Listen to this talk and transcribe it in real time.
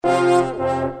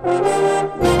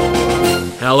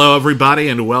Hello, everybody,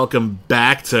 and welcome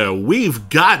back to We've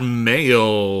Got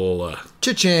Mail.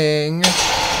 Cha-ching!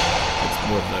 It's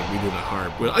more than we do the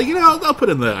hard. Well, I'll put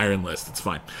in the iron list. It's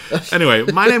fine. Anyway,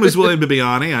 my name is William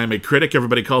Bibiani. I'm a critic.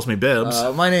 Everybody calls me Bibbs.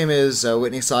 My name is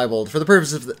Whitney Seibold. For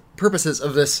the purposes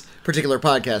of this particular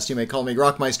podcast, you may call me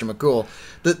Rockmeister McCool.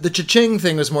 The cha-ching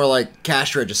thing was more like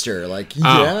cash register. Like,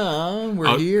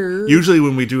 we're here. Usually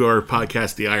when we do our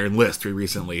podcast, The Iron List, we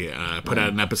recently put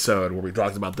out an episode where we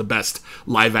talked about the best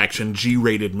live-action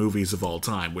G-rated movies of all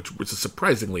time, which was a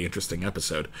surprisingly interesting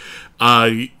episode.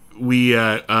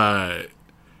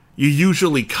 You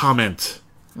usually comment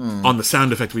on the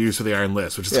sound effect we use for the Iron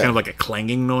List, which is kind of like a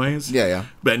clanging noise. Yeah.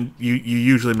 But you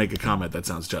usually make a comment that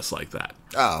sounds just like that.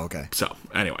 Oh, okay. So,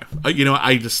 anyway,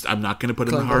 I'm not going to put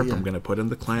in the harp. Yeah. I'm going to put in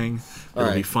the clang.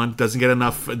 It'll be fun. It doesn't get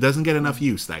enough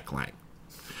use, that clang.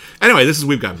 Anyway, this is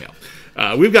We've Got Mail.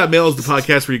 We've Got Mail is the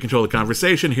podcast where you control the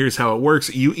conversation. Here's how it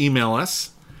works. You email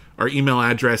us. Our email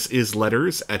address is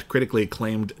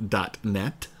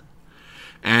letters@criticallyacclaimed.net.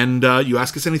 And you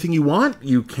ask us anything you want.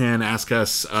 You can ask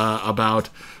us about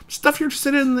stuff you're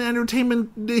interested in, the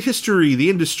entertainment history, the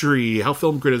industry, how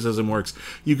film criticism works.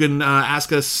 You can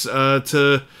ask us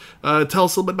to tell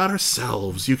us a little bit about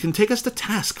ourselves. You can take us to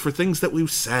task for things that we've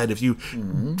said if you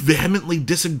vehemently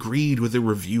disagreed with a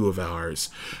review of ours.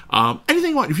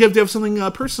 Anything you want. If you have something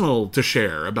personal to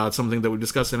share about something that we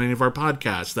discussed in any of our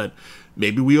podcasts that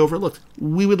maybe we overlooked,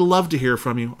 we would love to hear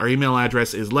from you. Our email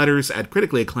address is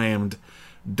letters@criticallyacclaimed.net.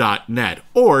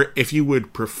 Or, if you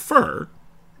would prefer,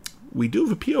 we do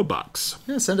have a P.O. Box.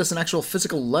 Yeah, send us an actual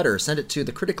physical letter. Send it to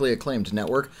the Critically Acclaimed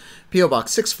Network, P.O.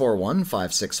 Box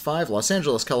 641-565, Los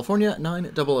Angeles, California,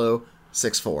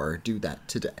 90064. Do that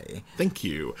today. Thank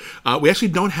you. We actually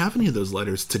don't have any of those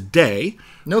letters today.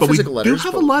 No physical letters. We do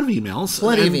have a lot of emails.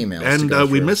 Plenty of emails. And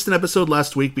we missed an episode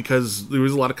last week because there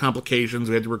was a lot of complications.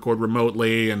 We had to record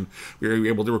remotely, and we were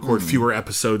able to record fewer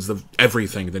episodes of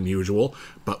everything than usual.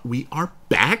 But we are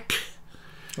back.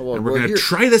 Well, and we're going to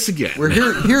try this again. We're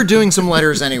here doing some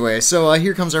letters anyway. So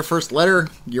here comes our first letter.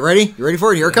 You ready? You ready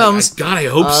for it? Here it comes. God, I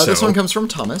hope so. This one comes from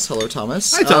Thomas. Hello,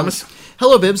 Thomas. Hi, Thomas.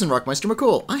 Hello, Bibbs and Rockmeister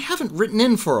McCool. I haven't written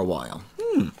in for a while.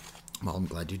 Well, I'm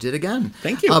glad you did again.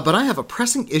 Thank you. But I have a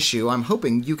pressing issue I'm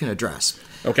hoping you can address.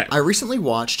 Okay. I recently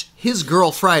watched His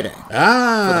Girl Friday. For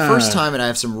the first time, and I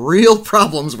have some real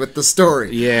problems with the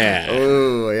story. Yeah.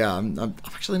 Oh, yeah. I'm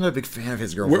actually not a big fan of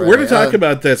His Girl Friday. We're going to talk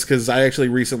about this because I actually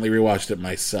recently rewatched it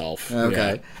myself.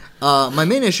 Okay. Yeah. My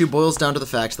main issue boils down to the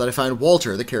fact that I find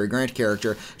Walter, the Cary Grant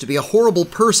character, to be a horrible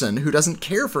person who doesn't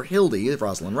care for Hildy,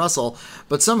 Rosalind Russell,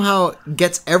 but somehow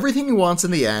gets everything he wants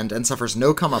in the end and suffers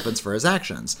no comeuppance for his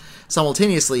actions.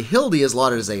 Simultaneously, Hildy is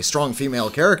lauded as a strong female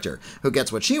character who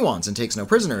gets what she wants and takes no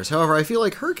prisoners. However, I feel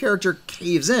like her character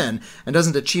caves in and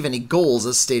doesn't achieve any goals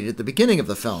as stated at the beginning of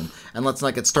the film. And let's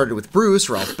not get started with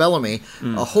Bruce, Ralph Bellamy,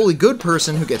 a wholly good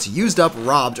person who gets used up,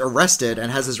 robbed, arrested,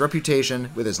 and has his reputation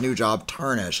with his new job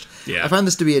tarnished. Yeah. I find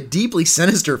this to be a deeply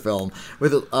sinister film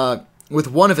with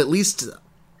one of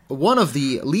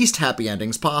the least happy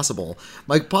endings possible.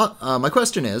 My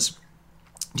question is,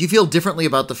 do you feel differently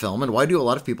about the film, and why do a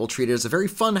lot of people treat it as a very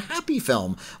fun, happy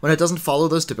film when it doesn't follow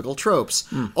those typical tropes?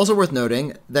 Also worth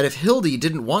noting that if Hildy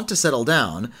didn't want to settle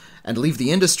down and leave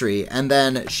the industry, and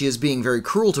then she is being very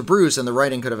cruel to Bruce, and the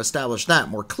writing could have established that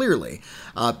more clearly.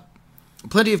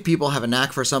 Plenty of people have a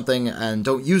knack for something and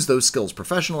don't use those skills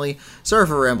professionally. Sorry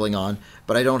for rambling on,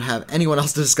 but I don't have anyone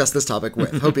else to discuss this topic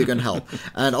with. Hope you can help.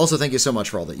 And also, thank you so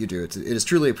much for all that you do. It is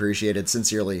truly appreciated.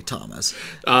 Sincerely, Thomas.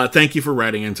 Thank you for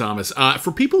writing in, Thomas.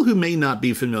 For people who may not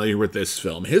be familiar with this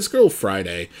film, His Girl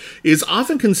Friday is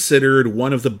often considered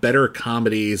one of the better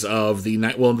comedies of the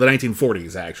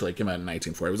 1940s, actually. It came out in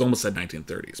 1940. It was almost said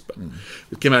 1930s, but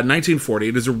it came out in 1940.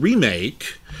 It is a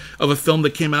remake of a film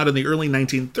that came out in the early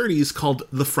 1930s called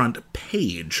The Front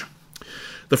Page.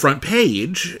 The Front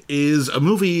Page is a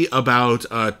movie about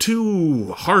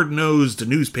two hard-nosed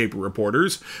newspaper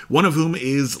reporters, one of whom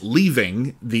is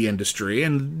leaving the industry.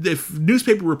 And if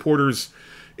newspaper reporters,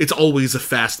 it's always a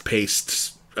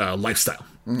fast-paced lifestyle,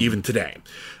 even today.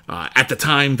 At the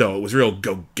time, though, it was real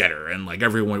go-getter, and like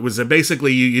everyone, it was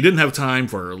basically you didn't have time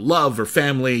for love or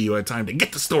family. You had time to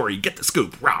get the story, get the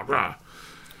scoop, rah, rah.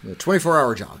 A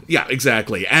 24-hour job. Yeah,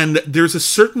 exactly. And there's a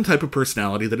certain type of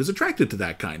personality that is attracted to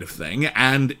that kind of thing.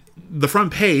 And The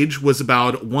Front Page was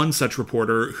about one such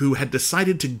reporter who had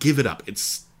decided to give it up.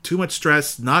 It's too much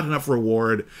stress, not enough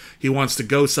reward. He wants to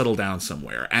go settle down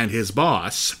somewhere. And his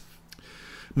boss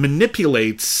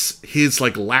manipulates his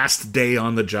last day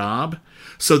on the job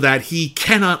so that he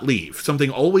cannot leave.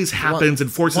 Something always happens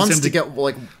and forces him to get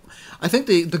I think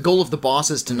the goal of the boss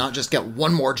is to not just get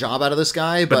one more job out of this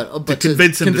guy, but to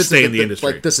convince him to stay in the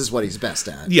industry. Like, this is what he's best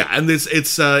at. Yeah, and it's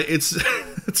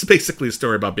it's basically a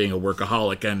story about being a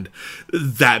workaholic and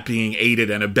that being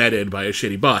aided and abetted by a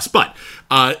shitty boss. But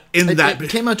it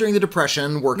came out during the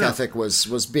Depression. Work ethic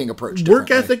was being approached Work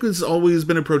differently. ethic has always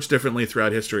been approached differently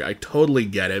throughout history. I totally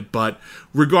get it, but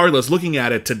regardless, looking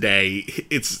at it today,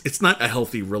 it's not a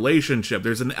healthy relationship.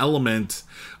 There's an element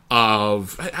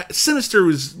of sinister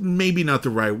is maybe not the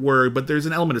right word, but there's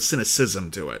an element of cynicism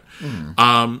to it.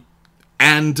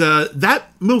 And that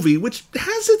movie, which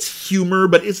has its humor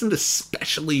but isn't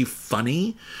especially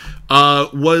funny,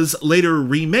 was later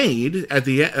remade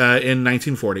in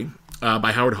 1940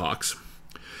 by Howard Hawks.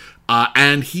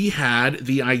 And he had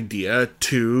the idea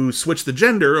to switch the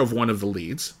gender of one of the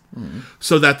leads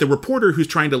so that the reporter who's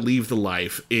trying to leave the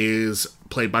life is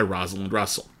played by Rosalind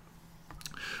Russell.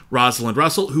 Rosalind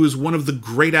Russell, who is one of the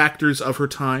great actors of her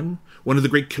time, one of the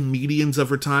great comedians of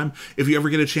her time. If you ever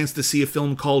get a chance to see a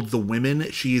film called The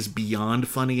Women, she is beyond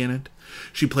funny in it.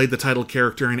 She played the title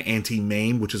character in Auntie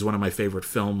Mame, which is one of my favorite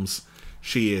films.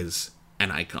 She is an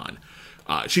icon.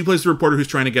 She plays the reporter who's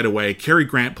trying to get away. Cary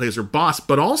Grant plays her boss,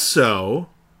 but also,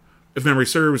 if memory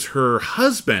serves, her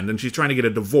husband, and she's trying to get a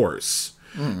divorce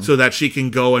so that she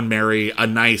can go and marry a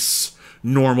nice,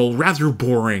 normal, rather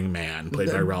boring man played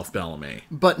by Ralph Bellamy.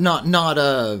 But not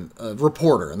a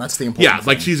reporter, and that's the important thing.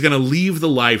 Like she's going to leave the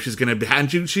life. She's going to,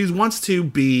 and she wants to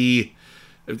be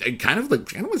kind of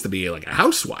wants to be like a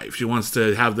housewife. She wants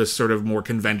to have this sort of more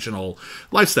conventional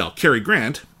lifestyle. Cary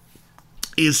Grant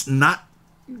is not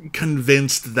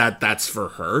convinced that that's for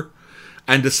her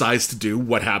and decides to do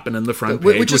what happened in the front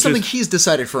page. Which is something he's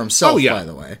decided for himself, by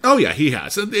the way. Oh, yeah, he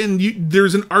has. And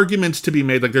there's an argument to be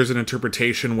made, like there's an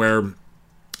interpretation where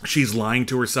she's lying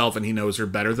to herself and he knows her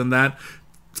better than that.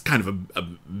 It's kind of a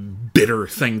bitter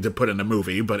thing to put in a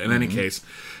movie, but in any case.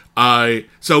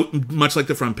 So much like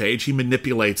the front page, he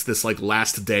manipulates this like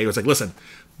last day. It was like, listen,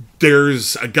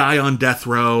 there's a guy on death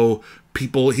row.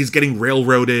 He's getting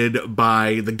railroaded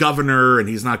by the governor, and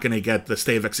he's not going to get the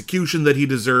stay of execution that he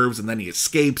deserves, and then he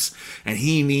escapes, and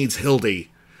he needs Hildy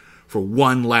for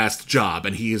one last job,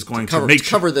 and he is going to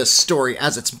cover this story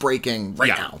as it's breaking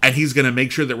now. And he's going to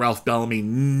make sure that Ralph Bellamy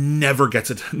never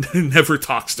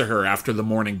talks to her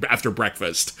after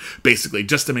breakfast, basically,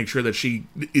 just to make sure that she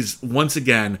is once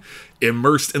again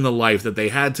immersed in the life that they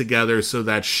had together, so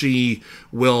that she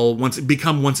will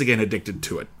become once again addicted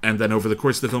to it. And then over the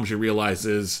course of the film, she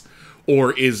realizes,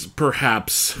 or is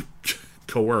perhaps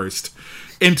coerced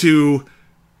into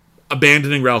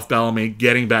abandoning Ralph Bellamy,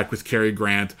 getting back with Cary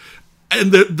Grant.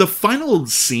 And the final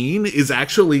scene is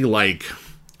actually like,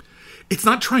 it's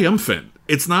not triumphant.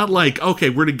 It's not like, okay,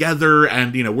 we're together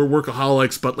and, we're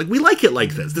workaholics, but like, we like it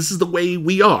like this. This is the way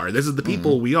we are. This is the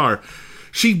people we are.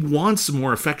 She wants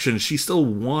more affection. She still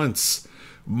wants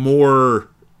more,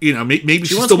 maybe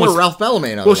she wants still more Ralph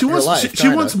Bellamy in her she wants, life. She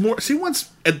wants more. She wants,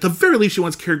 at the very least, she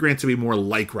wants Cary Grant to be more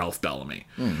like Ralph Bellamy.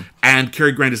 And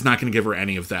Cary Grant is not going to give her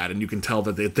any of that. And you can tell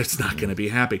that that's not going to be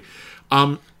happy.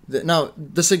 No,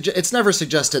 it's never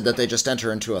suggested that they just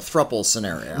enter into a thruple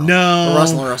scenario. No,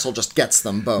 Rosalind Russell just gets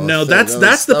them both. No, that's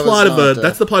the plot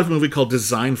of a movie called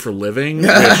Design for Living,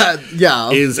 which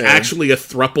is actually a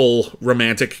thruple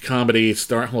romantic comedy.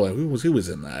 Hold on, who was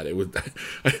in that? It was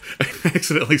I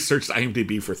accidentally searched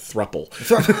IMDb for thruple.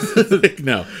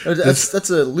 No, that's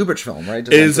a Lubitsch film, right?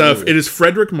 It is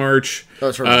Frederick March,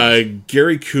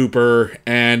 Gary Cooper,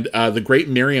 and the great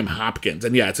Miriam Hopkins,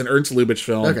 and it's an Ernst Lubitsch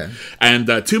film. Okay, and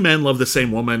two men love the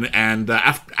same woman, and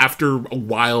after a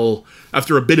while,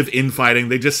 after a bit of infighting,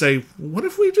 they just say, "What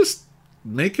if we just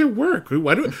make it work?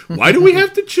 Why do we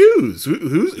have to choose?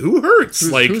 Who hurts?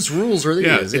 Whose rules are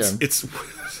these?" It's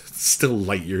still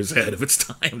light years ahead of its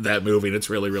time, that movie, and it's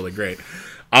really, really great.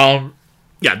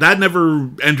 That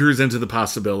never enters into the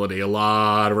possibility. A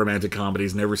lot of romantic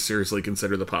comedies never seriously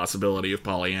consider the possibility of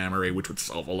polyamory, which would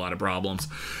solve a lot of problems.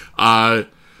 I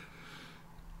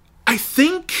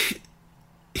think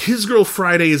His Girl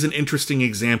Friday is an interesting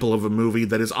example of a movie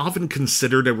that is often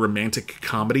considered a romantic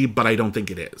comedy, but I don't think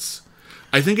it is.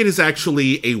 I think it is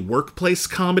actually a workplace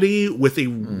comedy with a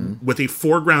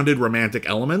foregrounded romantic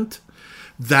element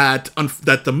that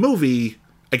the movie,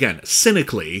 again,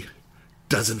 cynically,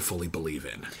 doesn't fully believe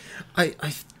in.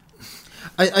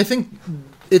 I think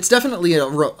It's definitely a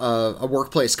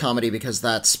workplace comedy because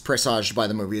that's presaged by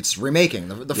the movie it's remaking.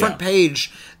 The front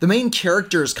page, the main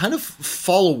characters kind of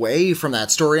fall away from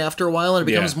that story after a while, and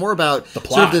it becomes more about the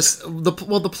plot.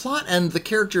 the plot and the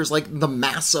characters, like the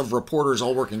mass of reporters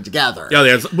all working together.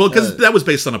 Yeah, well, because that was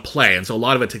based on a play, and so a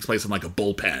lot of it takes place in like a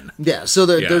bullpen. Yeah, so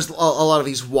there's a lot of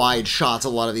these wide shots, a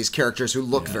lot of these characters who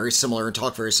look very similar and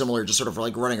talk very similar, just sort of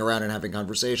like running around and having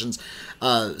conversations.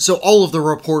 So all of the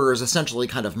reporters essentially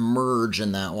kind of merge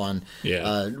in that one.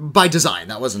 Yeah. By design.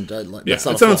 That wasn't. That's not It's a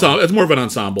an flaw. ensemble. It's more of an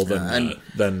ensemble than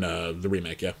the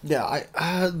remake. Yeah.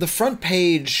 Yeah. The front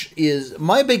page is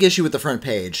my big issue with the front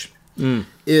page.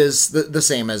 Is the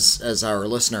same as our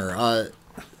listener.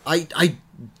 I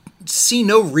see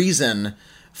no reason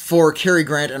for Cary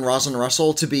Grant and Rosalind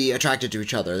Russell to be attracted to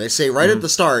each other. They say right at the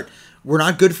start, we're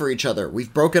not good for each other.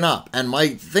 We've broken up. And my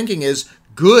thinking is,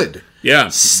 good. Yeah.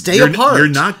 Stay apart. You're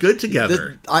not good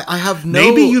together. I have no...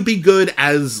 Maybe you'd be good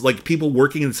as like people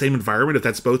working in the same environment if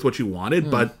that's both what you wanted,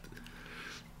 but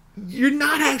you're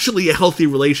not actually a healthy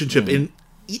relationship in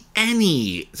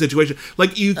any situation.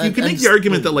 Like you can make the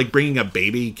argument that like bringing up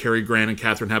baby Cary Grant and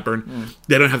Katharine Hepburn,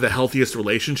 they don't have the healthiest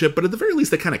relationship, but at the very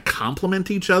least they kind of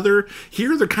complement each other.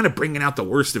 Here they're kind of bringing out the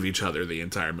worst of each other the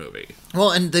entire movie.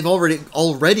 Well, and they've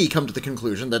already come to the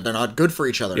conclusion that they're not good for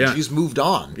each other. Yeah. She's moved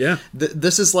on. Yeah.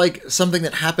 This is like something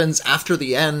that happens after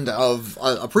the end of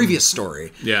a previous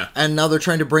story. Yeah. And now they're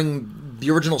trying to bring the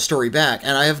original story back,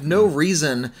 and I have no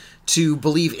reason to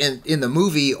believe in the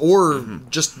movie or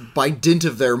just by dint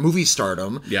of their movie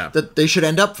stardom that they should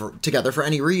end up together for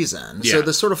any reason. So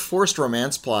this sort of forced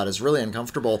romance plot is really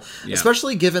uncomfortable,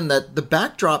 especially given that the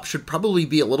backdrop should probably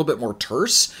be a little bit more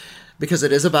terse, because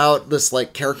it is about this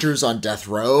like characters on death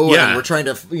row, and we're trying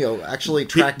to actually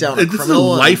track down a criminal. This is a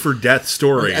life or death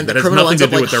story, and that the has criminal nothing ends to up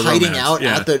do like with their hiding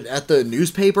romance. out at the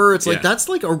newspaper. It's like that's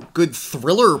like a good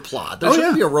thriller plot. There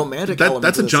shouldn't be a romantic element.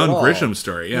 That's to a this John at all. Grisham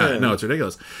story. Yeah, no, it's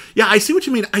ridiculous. Yeah, I see what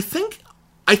you mean. I think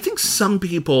some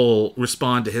people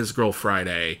respond to His Girl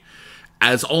Friday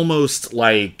as almost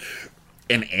like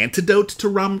an antidote to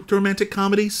romantic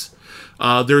comedies.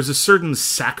 There's a certain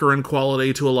saccharine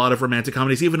quality to a lot of romantic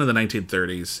comedies, even in the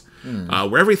 1930s,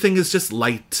 where everything is just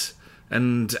light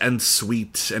and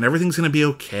sweet, and everything's going to be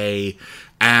okay,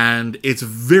 and it's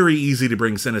very easy to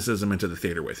bring cynicism into the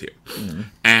theater with you.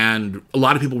 And a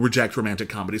lot of people reject romantic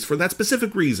comedies for that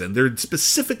specific reason. They're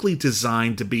specifically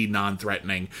designed to be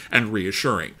non-threatening and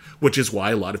reassuring, which is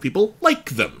why a lot of people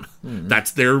like them.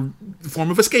 That's their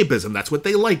form of escapism. That's what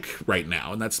they like right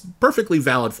now, and that's a perfectly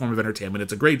valid form of entertainment.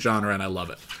 It's a great genre, and I love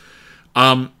it.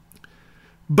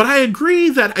 But I agree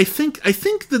that I think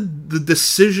the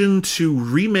decision to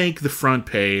remake the front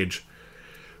page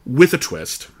with a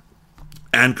twist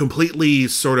and completely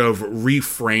sort of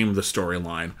reframe the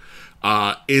storyline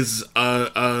is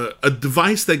a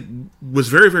device that was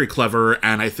very, very clever,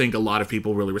 and I think a lot of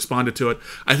people really responded to it.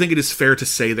 I think it is fair to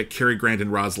say that Cary Grant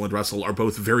and Rosalind Russell are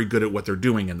both very good at what they're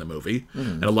doing in the movie,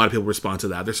 and a lot of people respond to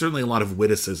that. There's certainly a lot of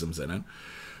witticisms in it.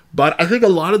 But I think a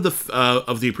lot of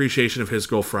the appreciation of His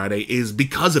Girl Friday is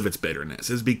because of its bitterness,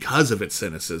 is because of its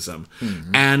cynicism.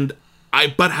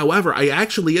 However, I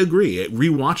actually agree.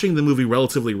 Rewatching the movie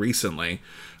relatively recently,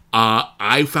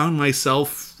 I found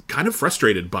myself kind of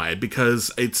frustrated by it,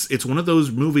 because it's one of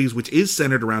those movies which is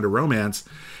centered around a romance,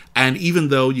 and even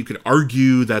though you could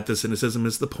argue that the cynicism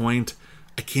is the point,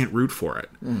 I can't root for it.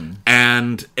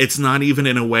 And it's not even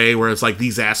in a way where it's like,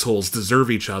 these assholes deserve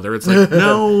each other. It's like,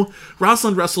 no,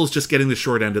 Rosalind Russell's just getting the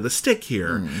short end of the stick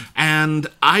here. And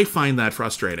I find that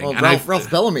frustrating. Well, and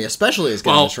Ralph Bellamy especially is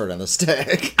getting the short end of the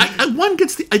stick.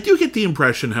 I do get the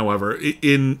impression, however,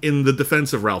 in the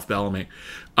defense of Ralph Bellamy,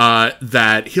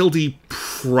 that Hildy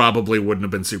probably wouldn't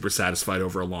have been super satisfied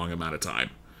over a long amount of time.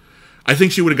 I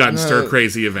think she would have gotten stir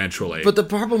crazy eventually. But the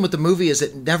problem with the movie is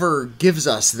it never gives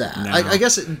us that. No. I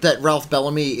guess that Ralph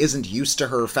Bellamy isn't used to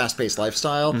her fast-paced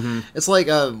lifestyle. It's like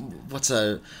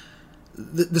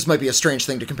this might be a strange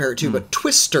thing to compare it to, but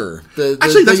Twister, the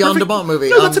Jan de Bont movie.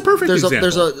 No, that's a perfect example.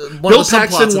 There's one Bill of the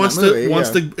Paxton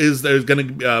subplots is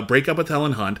going to break up with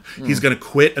Helen Hunt. He's going to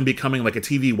quit and becoming like a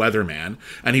TV weatherman,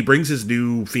 and he brings his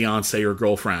new fiance or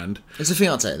girlfriend. It's a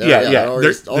fiance.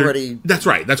 Already. That's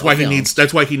right. That's why he needs.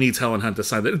 That's why he needs Helen Hunt to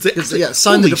sign that.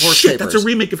 Sign the divorce papers. That's a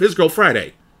remake of His Girl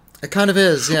Friday. It kind of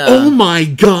is, yeah. Oh my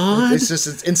god! It's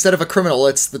just instead of a criminal,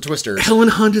 it's the Twisters. Helen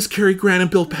Hunt is Cary Grant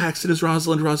and Bill Paxton is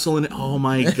Rosalind Russell, and oh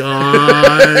my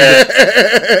god!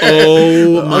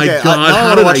 Oh my god!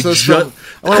 How did I just? I want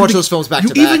to watch those films back to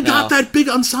back. You even got that big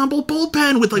ensemble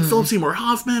bullpen with like Philip Seymour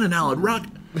Hoffman and Alan Ruck.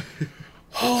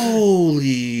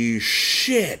 Holy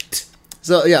shit!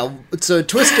 So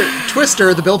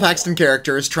Twister, the Bill Paxton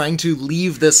character, is trying to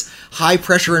leave this high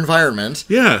pressure environment.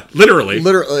 Yeah, literally.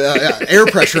 Air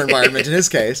pressure environment in his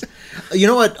case. You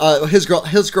know what? His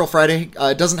Girl Friday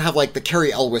doesn't have like the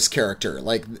Carrie Elwes character,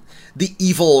 like the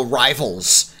evil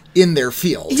rivals in their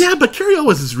field. Yeah, but Carrie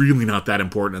Elwes is really not that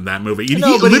important in that movie.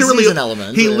 No, but he's an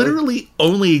element. He literally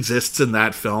only exists in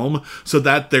that film so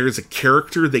that there's a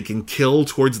character they can kill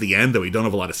towards the end that we don't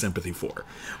have a lot of sympathy for.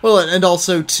 Well, and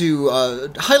also to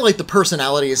highlight the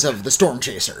personalities of the Storm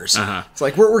Chasers. Uh-huh. It's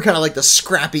like we're kind of like the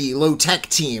scrappy, low-tech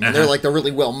team, and they're like the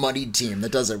really well-muddied team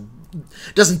that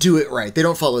doesn't do it right. They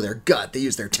don't follow their gut. They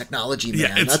use their technology, man.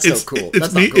 Yeah, that's so cool.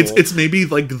 That's not cool. It's maybe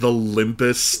like the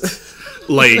limpest...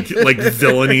 like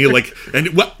villainy, and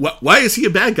why is he a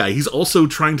bad guy? He's also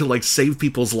trying to like save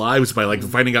people's lives by like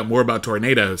finding out more about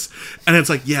tornadoes, and it's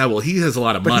like, yeah, well, he has a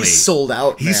lot of money. He's sold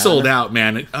out. He's sold out,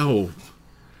 man.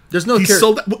 There's no. He's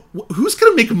sold out. Who's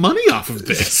gonna make money off of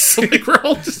this? Like we're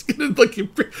all just gonna like.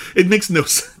 It makes no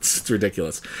sense. It's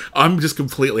ridiculous. I'm just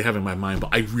completely having my mind,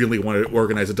 but I really want to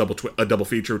organize a double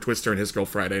feature of Twister and His Girl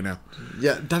Friday now.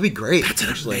 Yeah, that'd be great. That's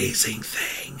an amazing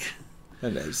thing.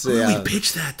 So, who do we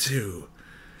pitch that to?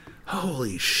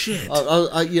 Holy shit!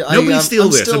 Yeah, nobody's steal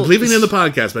this. I'm leaving it in the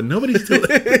podcast, but nobody's steal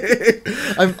it.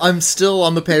 I'm still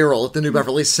on the payroll at the New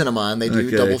Beverly Cinema, and they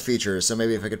do double features. So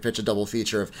maybe if I could pitch a double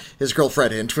feature of His Girl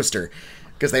Friday and Twister,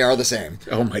 because they are the same.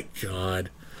 Oh my god!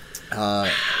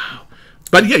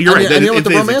 But yeah, you're right. And you know what?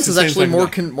 The romance is actually more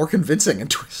convincing in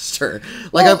Twister.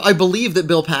 Like I believe that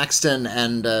Bill Paxton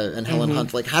and Helen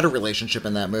Hunt like had a relationship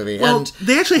in that movie. Well, and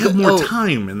they actually have more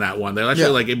time in that one. They're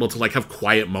actually like able to like have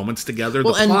quiet moments together.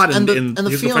 Well, the plot and the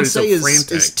fiancé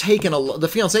is taken. The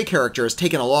fiancé character is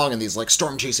taken along in these like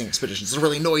storm chasing expeditions. It's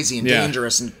really noisy and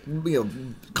dangerous,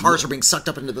 and cars are being sucked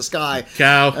up into the sky.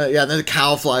 Cow. And then the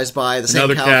cow flies by. The same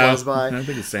cow flies by. I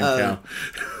think it's the same cow.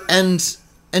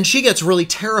 And she gets really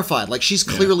terrified. Like, she's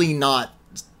clearly not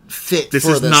fit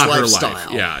for this not lifestyle.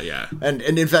 Her life. Yeah. And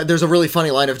in fact, there's a really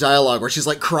funny line of dialogue where she's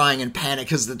like crying in panic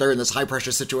because they're in this high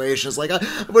pressure situation. It's like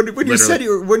when you said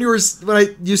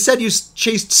you said you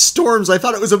chased storms, I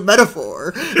thought it was a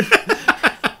metaphor.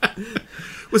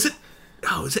 Was it?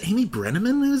 Oh, is it Amy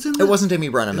Brenneman who's in that? It wasn't Amy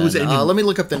Brenneman. It was Amy... let me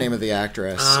look up the name of the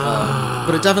actress.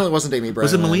 But it definitely wasn't Amy Brenneman.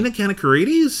 Was it Melina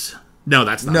Kanakarides? No,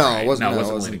 that's not right. It wasn't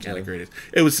Melina Kanakarides.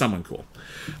 It was someone cool.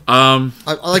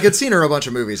 I'd seen her in a bunch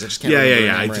of movies. I just can't remember her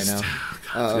name right now.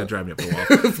 It's gonna drive me up the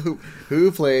wall.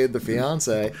 Who played the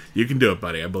fiance? You can do it,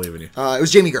 buddy. I believe in you. It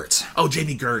was Jamie Gertz. Oh,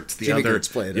 Jamie Gertz. Jamie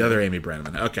Gertz played the other Amy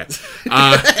Brenneman. Okay,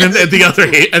 and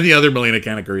the other Melina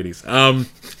Kanakarides.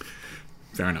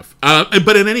 Fair enough.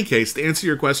 But in any case, to answer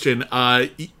your question,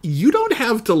 you don't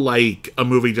have to like a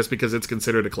movie just because it's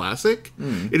considered a classic.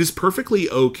 It is perfectly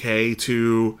okay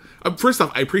to... first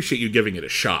off, I appreciate you giving it a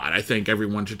shot. I think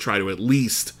everyone should try to at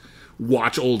least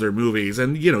watch older movies.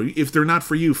 And, if they're not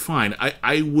for you, fine.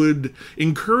 I would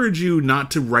encourage you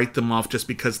not to write them off just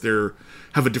because they're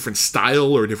have a different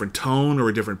style or a different tone or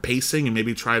a different pacing, and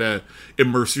maybe try to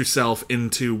immerse yourself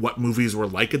into what movies were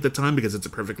like at the time, because it's a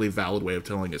perfectly valid way of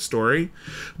telling a story.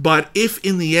 But if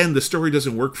in the end the story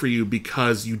doesn't work for you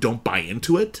because you don't buy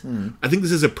into it, I think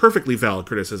this is a perfectly valid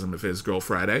criticism of His Girl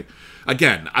Friday.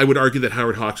 Again, I would argue that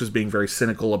Howard Hawks was being very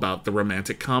cynical about the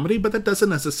romantic comedy, but that doesn't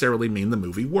necessarily mean the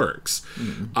movie works.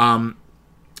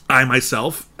 I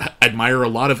myself admire a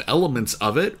lot of elements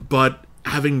of it, but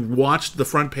having watched the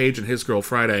front page and His Girl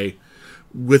Friday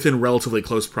within relatively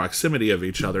close proximity of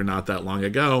each other not that long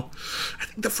ago, I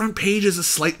think the front page is a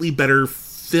slightly better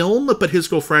film, but His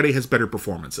Girl Friday has better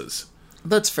performances.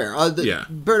 That's fair.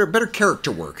 Better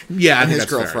character work. Yeah, I think His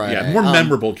Girl Friday. Yeah, more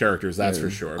memorable characters, that's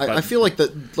for sure. But I feel like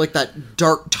that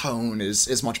dark tone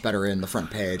is much better in the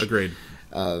front page. Agreed.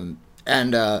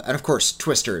 And of course,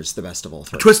 Twister is the best of all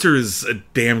three. Twister is a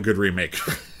damn good remake.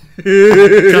 God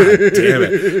damn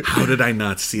it. How did I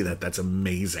not see that? That's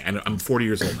amazing. I'm 40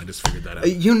 years old and I just figured that out.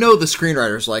 The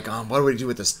screenwriter's like, what do we do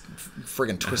with this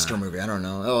friggin' Twister movie? I don't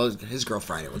know. Oh, His Girl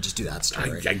Friday. We'll just do that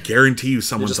story. I guarantee you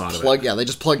someone thought of it. Yeah, they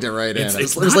just plugged it right in.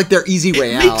 It was like their easy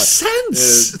way out. It makes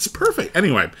sense. It's perfect.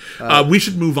 Anyway, we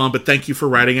should move on, but thank you for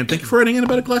writing in. Thank you for writing in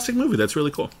about a classic movie. That's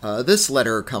really cool. This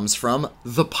letter comes from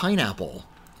The Pineapple.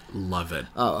 Love it.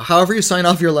 However you sign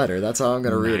off your letter, that's how I'm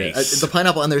going to read it. The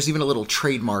Pineapple, and there's even a little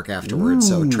trademark afterwards.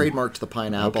 So trademarked The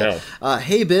Pineapple. Okay.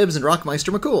 Hey Bibbs and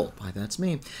Rockmeister McCool. Why, that's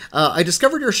me. I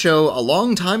discovered your show a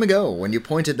long time ago when you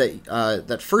pointed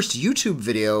that first YouTube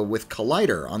video with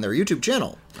Collider on their YouTube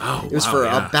channel. Oh, it was for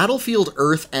Battlefield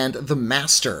Earth and The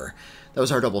Master. That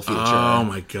was our double feature. Oh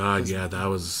my god, yeah,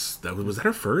 was that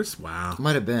our first? Wow.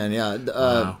 Might have been,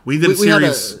 yeah. We did a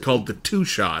series called The Two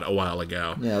Shot a while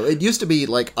ago. Yeah, it used to be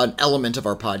like an element of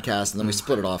our podcast, and then we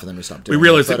split it off, and then we stopped doing we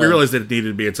realized it. We realized that it needed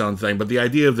to be its own thing, but the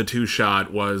idea of The Two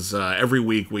Shot was every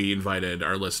week we invited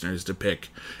our listeners to pick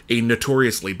a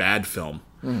notoriously bad film.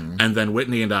 And then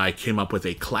Whitney and I came up with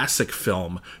a classic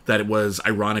film that was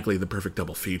ironically the perfect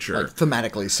double feature. Like,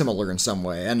 thematically similar in some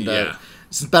way. And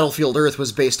since Battlefield Earth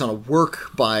was based on a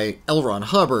work by L. Ron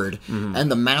Hubbard,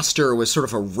 and The Master was sort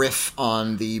of a riff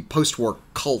on the post-war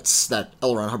cults that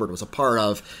L. Ron Hubbard was a part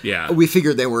of, we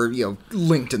figured they were,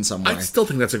 linked in some way. I still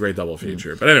think that's a great double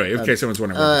feature. But anyway, in case anyone's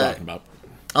wondering what we're talking about.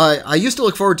 I used to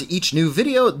look forward to each new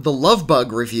video. The Love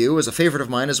Bug review is a favorite of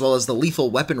mine, as well as the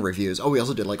Lethal Weapon reviews. Oh, we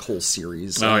also did, whole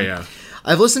series. Oh, yeah.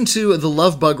 I've listened to the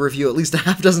Love Bug review at least a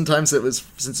half dozen times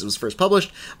since it was first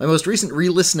published. My most recent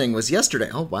re-listening was yesterday.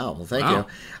 Oh, wow. Well, thank you.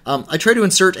 I try to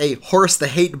insert a Horace the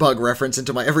Hate Bug reference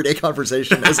into my everyday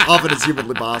conversation as often as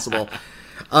humanly possible.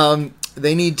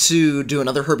 They need to do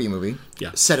another Herbie movie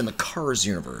set in the Cars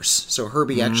universe. So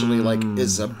Herbie actually,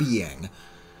 is a being.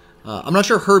 I'm not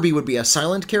sure Herbie would be a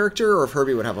silent character or if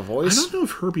Herbie would have a voice. I don't know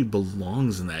if Herbie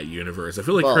belongs in that universe. I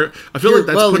feel like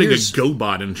putting a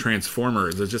GoBot in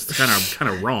Transformers is just kind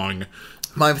of wrong.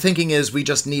 My thinking is we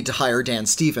just need to hire Dan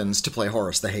Stevens to play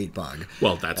Horace the Hate Bug.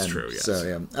 Well, that's true, yes.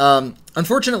 So, yeah.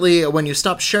 Unfortunately, when you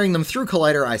stopped sharing them through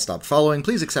Collider, I stopped following.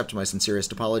 Please accept my sincerest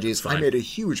apologies. I made a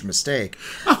huge mistake.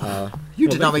 You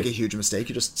did not make a huge mistake.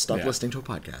 You just stopped listening to a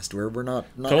podcast. We're not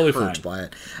totally hurt by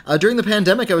it. During the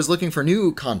pandemic, I was looking for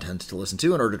new content to listen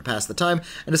to in order to pass the time,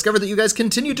 and discovered that you guys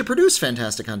continue to produce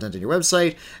fantastic content on your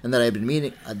website, and that I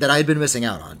had been missing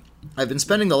out on. I've been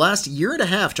spending the last year and a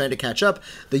half trying to catch up.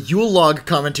 The Yule Log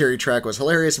commentary track was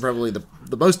hilarious and probably the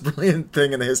most brilliant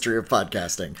thing in the history of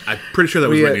podcasting. I'm pretty sure that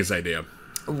was Whitney's idea.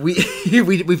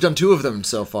 We've done 2 of them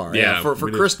so far. Yeah, for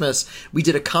Christmas, we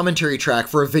did a commentary track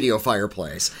for a video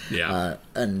fireplace. Yeah,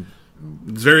 and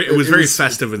it was very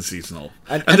festive and seasonal.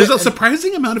 And there's a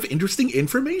surprising amount of interesting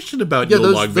information about Yule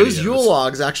Log videos. Those Yule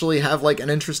Logs actually have an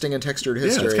interesting and textured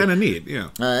history. Yeah, it's kind of neat. Yeah.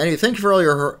 Anyway, thank you for all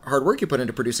your hard work you put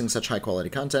into producing such high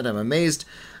quality content. I'm amazed,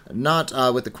 not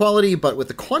with the quality, but with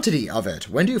the quantity of it.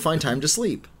 When do you find time to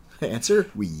sleep? Answer: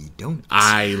 we don't.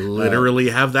 I literally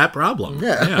have that problem.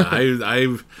 Yeah.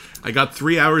 I got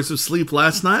 3 hours of sleep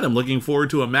last night. I'm looking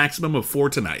forward to a maximum of 4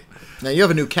 tonight. Now you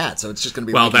have a new cat, so it's just going to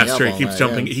be. Well, that's true. He keeps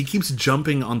jumping. Yeah. He keeps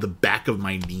jumping on the back of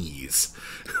my knees,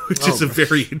 which is a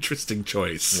very interesting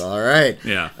choice. All right.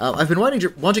 Yeah. I've been wanting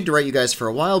to write you guys for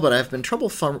a while, but I've been trouble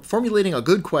formulating a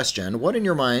good question. What in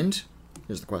your mind?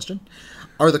 Here's the question: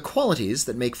 are the qualities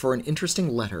that make for an interesting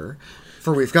letter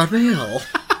for We've Got Mail?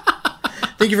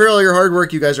 Thank you for all your hard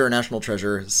work. You guys are a national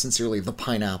treasure. Sincerely, the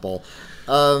Pineapple.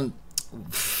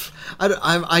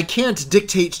 I can't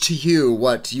dictate to you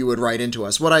what you would write into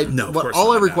us. I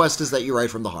request is that you write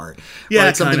from the heart. Yeah,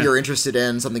 write something you're interested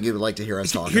in, something you would like to hear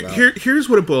us talk about. Here's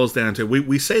what it boils down to.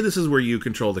 We say this is where you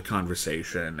control the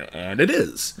conversation, and it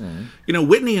is. Mm.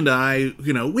 Whitney and I,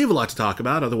 we have a lot to talk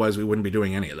about. Otherwise, we wouldn't be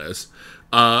doing any of this.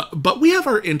 But we have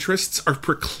our interests, our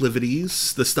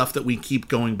proclivities, the stuff that we keep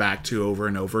going back to over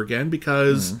and over again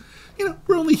because,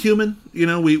 we're only human.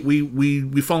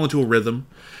 We fall into a rhythm.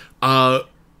 Inviting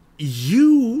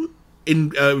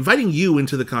you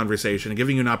into the conversation and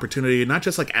giving you an opportunity to not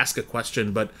just ask a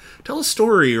question, but tell a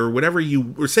story or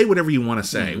say whatever you want to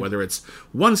say, whether it's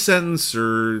one sentence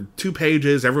or 2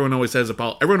 pages. Everyone always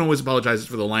apologizes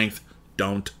for the length.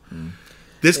 Don't.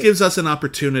 This gives us an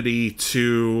opportunity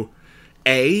to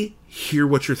hear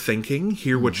what you're thinking,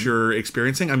 hear what you're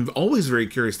experiencing. I'm always very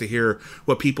curious to hear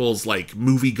what people's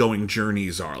movie going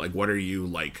journeys are. What are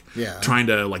you trying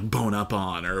to bone up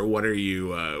on, or what are you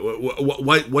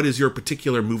what is your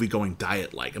particular movie going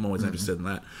diet like? I'm always interested in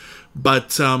that.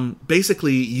 But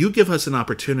basically, you give us an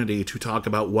opportunity to talk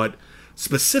about what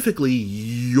specifically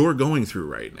you're going through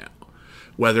right now.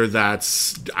 Whether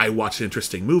that's, I watched an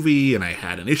interesting movie and I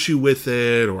had an issue with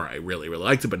it, or I really, really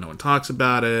liked it but no one talks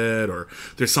about it, or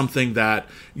there's something that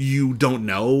you don't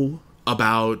know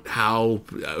about how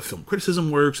film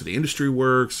criticism works, or the industry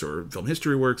works, or film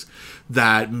history works,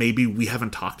 that maybe we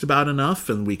haven't talked about enough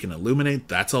and we can illuminate.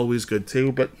 That's always good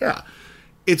too. But yeah,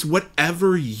 it's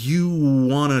whatever you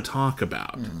want to talk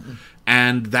about.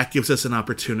 And that gives us an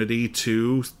opportunity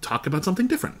to talk about something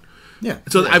different. Yeah.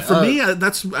 So for me,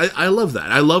 I love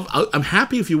that. I'm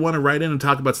happy if you want to write in and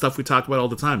talk about stuff we talk about all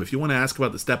the time. If you want to ask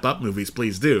about the Step Up movies,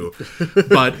 please do.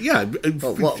 But yeah,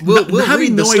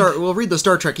 we'll read the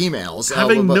Star Trek emails.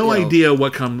 Having no idea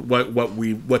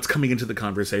what's coming into the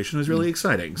conversation is really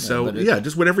exciting. So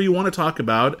just whatever you want to talk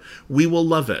about, we will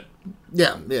love it.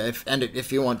 Yeah.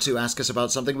 If you want to ask us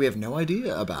about something we have no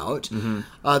idea about,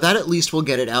 that at least will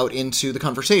get it out into the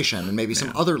conversation, and maybe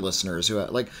some other listeners who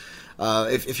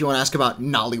if you want to ask about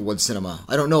Nollywood cinema,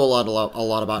 I don't know a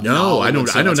lot about. No, Nollywood I know.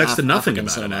 cinema. I know It's next to nothing African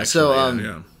about cinema. it. Actually,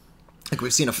 So, like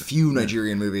we've seen a few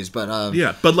Nigerian movies, but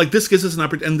yeah, but like this gives us an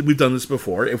opportunity, and we've done this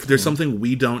before. If there's something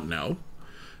we don't know,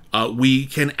 we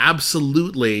can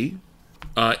absolutely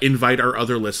invite our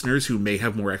other listeners who may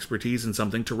have more expertise in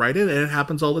something to write in, and it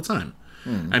happens all the time.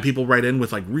 And people write in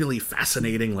with like really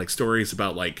fascinating like stories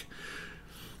about like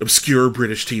obscure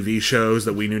British TV shows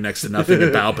that we knew next to nothing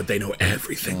about, but they know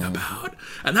everything about.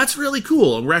 And that's really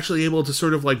cool. And we're actually able to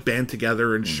sort of like band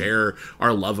together and share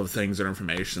our love of things and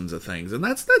informations of things. And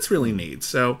that's really neat.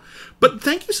 So, but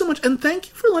thank you so much. And thank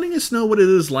you for letting us know what it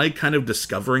is like kind of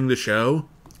discovering the show.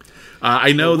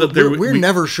 I know that we're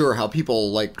never sure how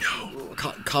people like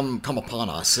come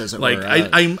upon us, as it like were.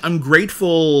 I'm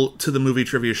grateful to the Movie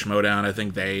Trivia Schmodown. I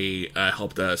think they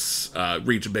helped us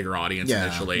reach a bigger audience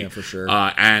initially. Yeah, for sure.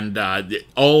 And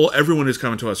everyone who's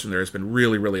coming to us from there has been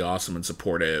really, really awesome and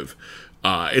supportive.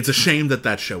 It's a shame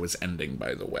that show is ending,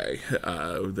 by the way.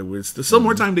 There's still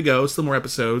more time to go, still more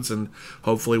episodes, and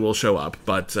hopefully we'll show up.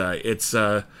 But that's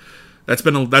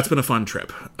been a fun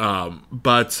trip.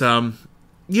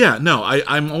 Yeah, no,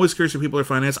 I'm always curious what people are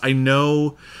finding us. I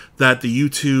know that the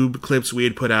YouTube clips we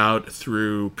had put out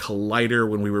through Collider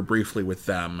when we were briefly with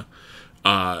them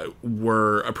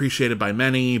were appreciated by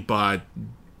many, but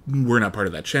we're not part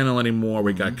of that channel anymore.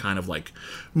 We got kind of like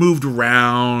moved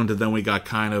around, and then we got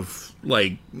kind of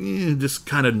like just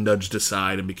kind of nudged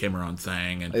aside and became our own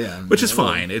thing, and which is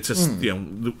fine. It's just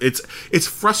it's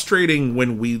frustrating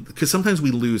because sometimes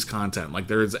we lose content. Like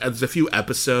there's a few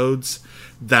episodes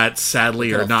that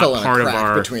sadly are not part of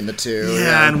our between the two.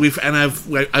 Yeah, and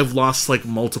I've lost like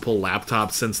multiple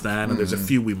laptops since then, and there's a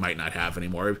few we might not have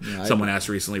anymore. Someone asked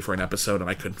recently for an episode, and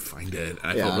I couldn't find it.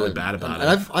 I felt really bad about it.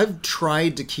 And I've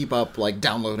tried to keep up like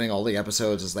downloading all the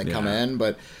episodes as they come in,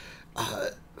 but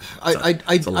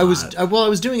I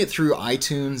was doing it through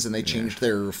iTunes, and they changed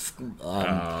their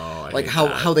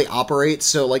how they operate.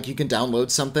 So like you can download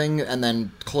something and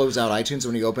then close out iTunes.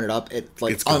 When you open it up, it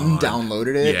like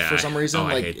undownloaded it for some reason.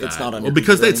 It's not on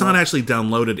because it's not actually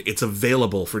downloaded. It's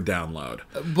available for download,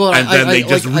 but then they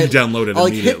just re-download it.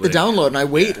 I hit the download and I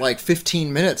wait like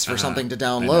 15 minutes for something to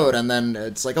download, and then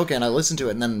it's like okay, and I listen to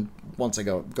it, and then once I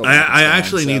go back, I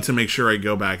actually need to make sure I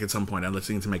go back at some point. I'm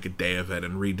listening to make a day of it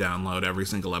and re-download every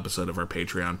single episode of our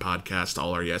Patreon podcast,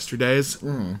 All Our Yesterdays.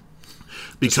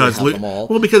 Because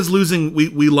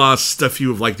we lost a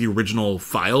few of like the original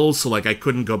files, so like I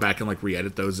couldn't go back and like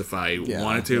re-edit those if I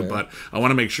wanted to, but I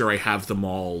want to make sure I have them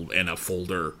all in a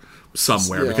folder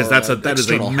somewhere because that is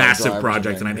a massive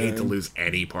project, and I'd hate to lose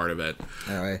any part of it.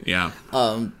 All right. Yeah.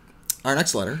 Our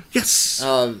next letter. Yes.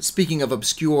 Speaking of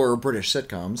obscure British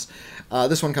sitcoms,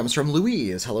 this one comes from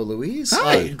Louise. Hello, Louise.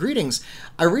 Hi. Greetings.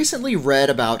 I recently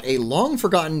read about a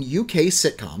long-forgotten UK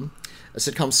sitcom. A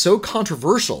sitcom so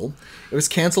controversial, it was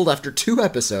canceled after 2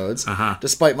 episodes,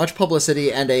 despite much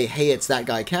publicity and a "Hey, it's that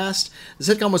guy" cast. The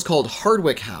sitcom was called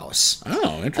Hardwick House.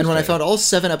 Oh, interesting. And when I found all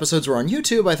 7 episodes were on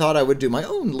YouTube, I thought I would do my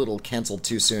own little canceled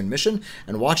too soon mission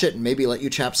and watch it and maybe let you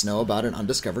chaps know about an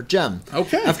undiscovered gem.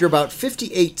 Okay. After about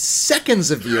 58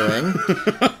 seconds of viewing,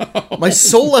 my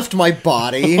soul left my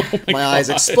body, my eyes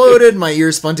exploded, my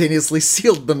ears spontaneously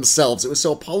sealed themselves. It was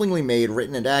so appallingly made,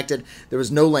 written, and acted, there was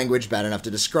no language bad enough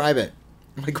to describe it.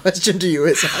 My question to you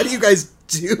is, how do you guys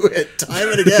do it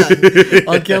time and again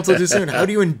on Cancel Too Soon? How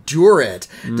do you endure it?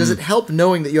 Does it help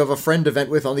knowing that you have a friend to vent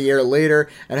with on the air later?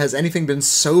 And has anything been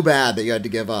so bad that you had to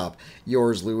give up?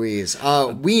 Yours, Louise.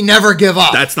 We never give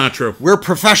up. That's not true. We're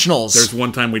professionals. There's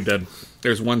one time we did.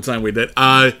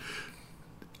 I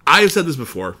have said this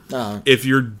before. If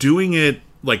you're doing it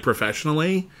like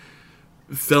professionally,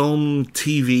 film,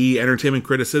 TV, entertainment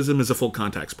criticism is a full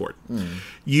contact sport.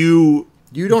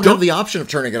 You don't have the option of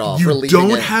turning it off. You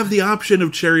don't have the option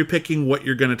of cherry picking what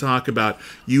you're going to talk about.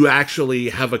 You actually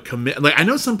have a commit. Like I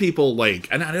know some people like,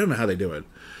 and I don't know how they do it.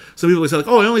 Some people say like,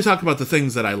 "Oh, I only talk about the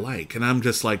things that I like," and I'm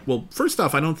just like, "Well, first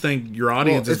off, I don't think your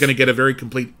audience is going to get a very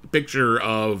complete picture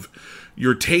of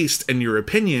your taste and your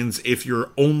opinions if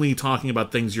you're only talking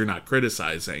about things you're not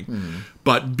criticizing."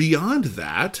 But beyond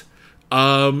that,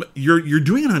 you're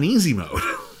doing it on easy mode.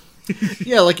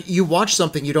 Yeah, like you watch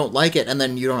something, you don't like it, and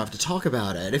then you don't have to talk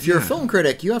about it. If you're a film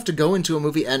critic, you have to go into a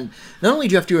movie, and not only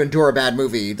do you have to endure a bad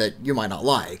movie that you might not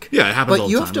like, Yeah, it happens all but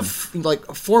the you time. have to like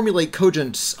formulate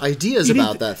cogent ideas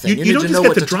about that thing. You need don't to just know get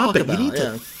what to to drop talk it. about. You need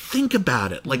yeah. to think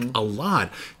about it like a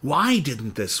lot. Why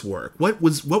didn't this work? What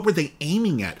were they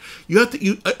aiming at? You have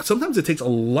to. Sometimes it takes a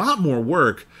lot more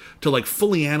work to like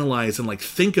fully analyze and like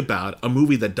think about a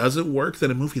movie that doesn't work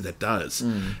than a movie that does,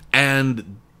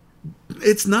 and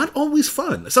it's not always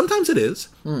fun. Sometimes it is,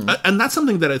 and that's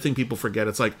something that I think people forget.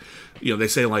 It's like, they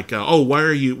say like, "Oh, why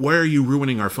are you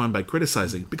ruining our fun by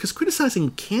criticizing?" Because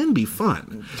criticizing can be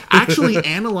fun. Actually,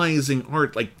 analyzing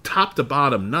art like top to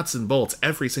bottom, nuts and bolts,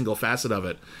 every single facet of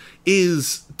it,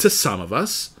 is to some of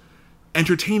us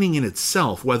entertaining in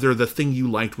itself. Whether the thing you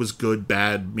liked was good,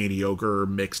 bad, mediocre, or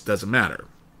mixed, doesn't matter.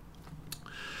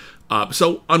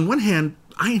 So on one hand,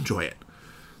 I enjoy it.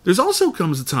 There's also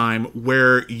comes a time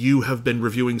where you have been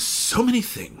reviewing so many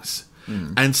things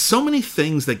and so many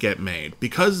things that get made,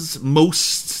 because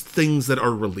most things that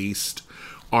are released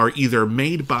are either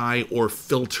made by or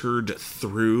filtered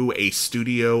through a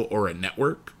studio or a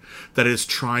network that is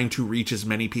trying to reach as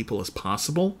many people as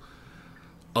possible.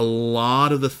 A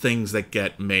lot of the things that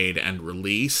get made and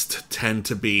released tend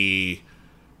to be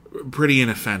pretty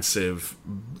inoffensive,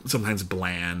 sometimes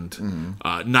bland,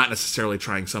 not necessarily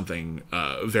trying something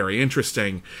very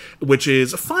interesting, which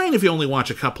is fine if you only watch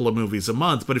a couple of movies a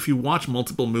month, but if you watch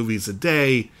multiple movies a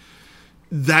day,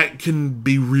 that can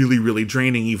be really, really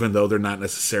draining, even though they're not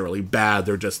necessarily bad,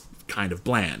 they're just kind of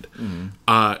bland.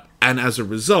 And as a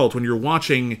result, when you're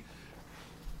watching,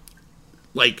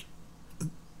 like,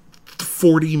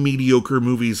 40 mediocre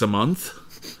movies a month,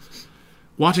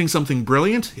 watching something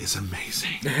brilliant is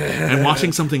amazing, and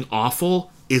watching something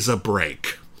awful is a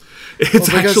break. It's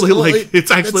I've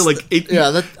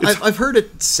heard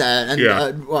it said, and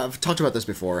I've talked about this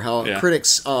before. How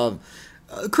critics and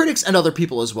other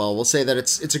people as well will say that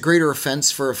it's a greater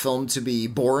offense for a film to be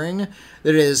boring than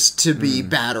it is to be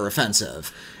bad or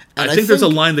offensive. And I think there's a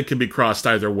line that can be crossed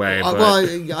either way. But...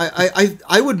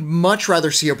 I would much rather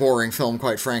see a boring film,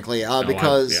 quite frankly,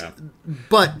 because.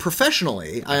 But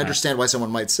professionally, I understand why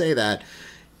someone might say that.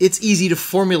 It's easy to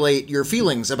formulate your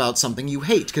feelings about something you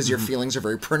hate because your feelings are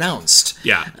very pronounced.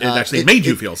 Yeah, it actually made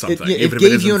you feel something. It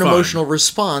gave you an emotional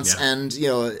response, and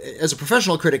as a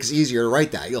professional critic, it's easier to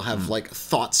write that. You'll have like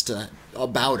thoughts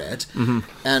about it,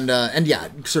 and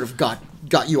sort of got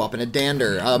you up in a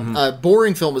dander. A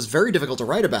boring film is very difficult to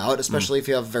write about, especially if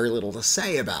you have very little to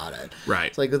say about it. Right.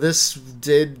 It's like, this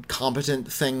did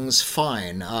competent things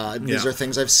fine. These are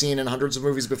things I've seen in hundreds of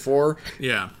movies before.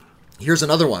 Yeah. Here's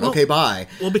another one. Okay, bye.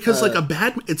 Well, because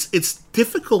it's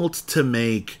difficult to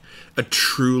make a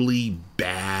truly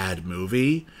bad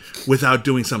movie without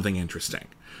doing something interesting.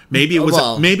 Maybe it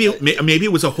was maybe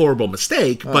it was a horrible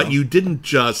mistake, but you didn't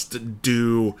just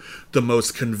do the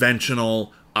most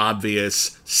conventional,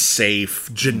 obvious,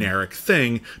 safe, generic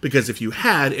thing, because if you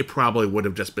had, it probably would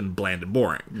have just been bland and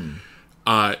boring.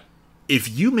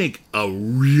 If you make a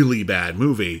really bad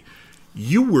movie,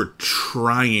 you were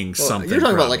trying something. You're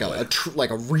talking probably. about like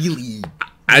a really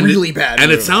bad movie.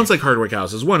 And it sounds like Hardwick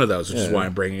House is one of those, which is why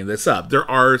I'm bringing this up. There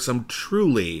are some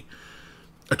truly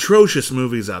atrocious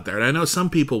movies out there, and I know some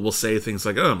people will say things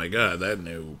like, "Oh my god, that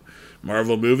new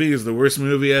Marvel movie is the worst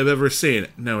movie I've ever seen."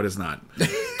 No, it is not.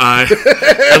 Not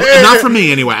for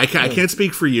me, anyway. I can't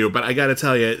speak for you, but I got to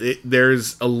tell you,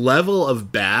 there's a level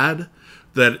of bad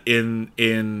that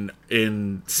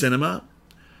in cinema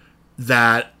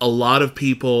that a lot of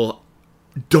people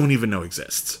don't even know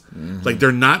exists. Like,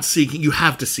 they're not seeking. You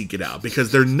have to seek it out,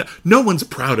 because no one's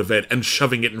proud of it and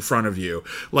shoving it in front of you.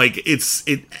 Like, it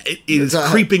is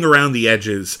creeping around the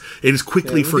edges. It is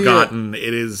quickly forgotten.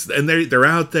 It is, and they're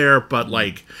out there. But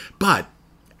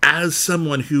as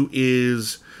someone who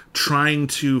is trying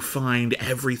to find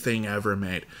everything ever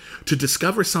made, to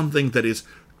discover something that is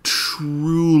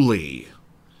truly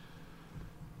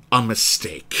a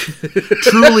mistake,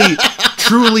 truly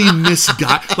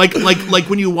misguided, like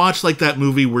when you watch like that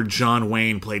movie where John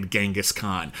Wayne played Genghis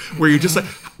Khan, where you're just like,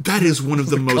 that is one of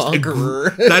the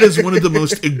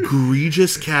most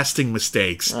egregious casting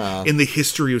mistakes in the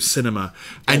history of cinema,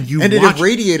 and it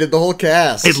irradiated the whole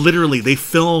cast. It literally, they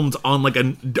filmed on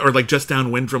just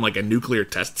downwind from like a nuclear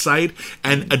test site,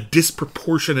 and a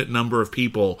disproportionate number of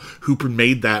people who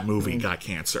made that movie got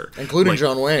cancer, including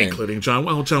John Wayne.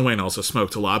 John Wayne also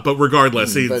smoked a lot. But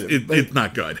regardless, it's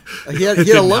not good. He had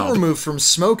a lung removed from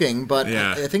smoking, but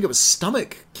I think it was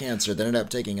stomach cancer that ended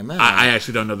up taking him out. I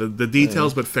actually don't know the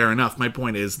details, but fair enough. My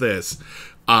point is this.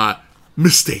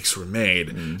 mistakes were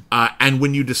made. And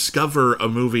when you discover a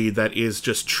movie that is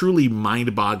just truly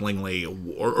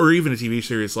mind-bogglingly, or even a TV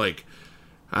series, like,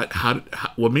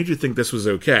 what made you think this was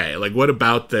okay? Like, what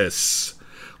about this?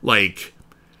 Like,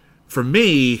 for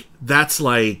me, that's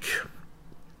like,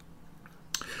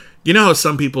 you know how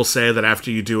some people say that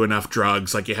after you do enough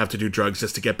drugs, like, you have to do drugs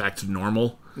just to get back to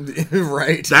normal?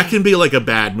 Right. That can be like a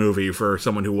bad movie for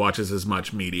someone who watches as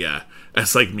much media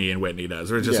as like me and Whitney does.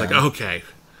 We're just like, okay,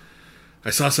 I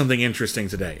saw something interesting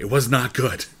today. It was not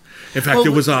good. In fact, it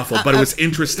was awful, but it was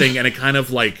interesting, and it kind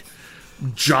of like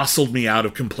jostled me out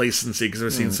of complacency because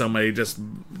I've seen so many just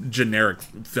generic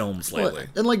films lately.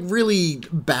 And like really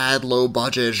bad, low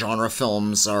budget genre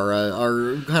films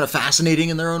are kind of fascinating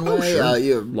in their own way.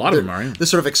 Sure. A lot of them are. Yeah. This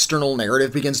sort of external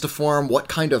narrative begins to form. What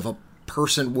kind of a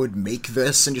person would make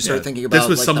this, and you start thinking about this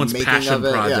was like someone's the making passion of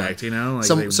it. project, you know, like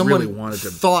someone really wanted to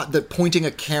thought that pointing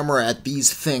a camera at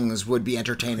these things would be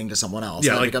entertaining to someone else.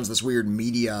 Yeah, and like, it becomes this weird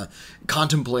media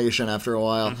contemplation after a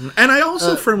while. And I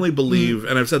also firmly believe,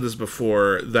 and I've said this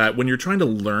before, that when you're trying to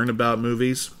learn about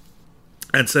movies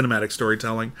and cinematic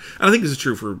storytelling, and I think this is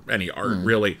true for any art,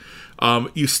 really,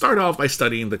 you start off by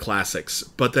studying the classics,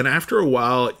 but then after a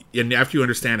while, and after you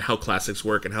understand how classics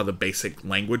work and how the basic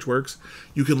language works,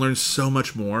 you can learn so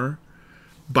much more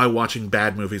by watching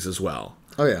bad movies as well.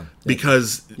 Oh, yeah.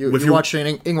 Because you watch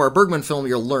an Ingmar Bergman film,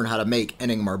 you'll learn how to make an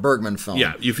Ingmar Bergman film.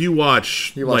 Yeah, if you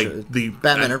watch like the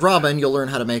Batman and Robin, you'll learn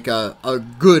how to make a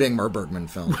good Ingmar Bergman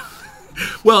film.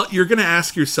 Well, you're going to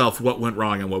ask yourself what went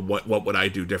wrong and what would I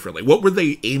do differently? What were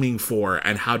they aiming for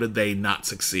and how did they not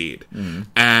succeed?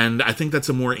 And I think that's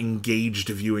a more engaged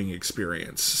viewing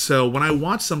experience. So when I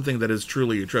watch something that is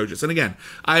truly atrocious, and again,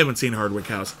 I haven't seen Hardwick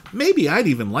House, maybe I'd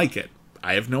even like it.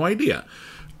 I have no idea.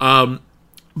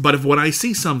 But when I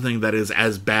see something that is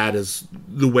as bad as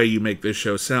the way you make this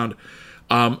show sound,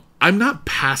 I'm not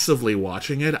passively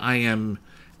watching it. I am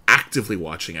actively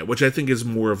watching it, which I think is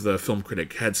more of the film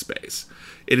critic headspace.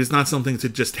 It is not something to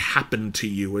just happen to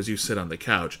you as you sit on the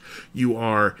couch. You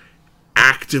are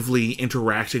actively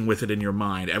interacting with it in your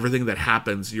mind. Everything that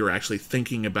happens, you're actually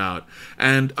thinking about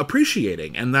and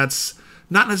appreciating. And that's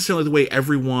not necessarily the way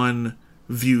everyone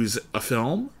views a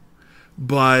film,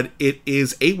 but it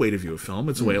is a way to view a film.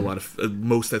 It's the way a lot of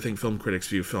most, I think, film critics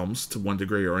view films to one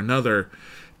degree or another.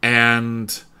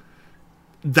 And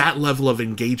that level of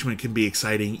engagement can be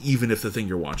exciting even if the thing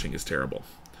you're watching is terrible.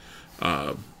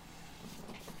 I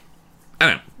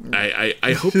don't know.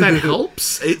 I hope that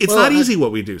helps. It's not easy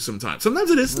what we do sometimes. Sometimes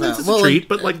it is. Sometimes it's a treat,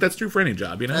 but like that's true for any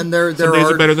job, you know? And there Some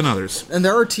days are better than others. And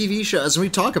there are TV shows, and we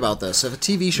talk about this. If a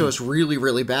TV show is really,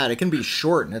 really bad, it can be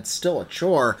short and it's still a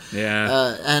chore.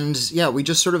 Yeah. We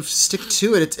just sort of stick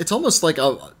to it. It's almost like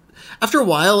after a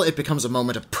while, it becomes a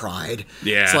moment of pride.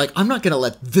 Yeah. It's like, I'm not going to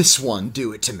let this one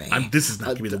do it to me. This is not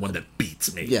going to be the one that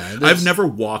beats me. Yeah. I've never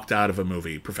walked out of a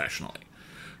movie professionally.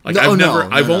 Like No,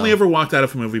 I've only ever walked out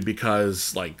of a movie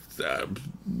because like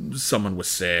someone was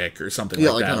sick or something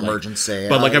like that. Like an emergency.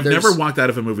 But like I've never walked out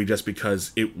of a movie just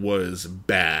because it was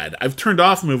bad. I've turned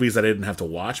off movies that I didn't have to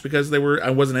watch because I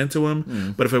wasn't into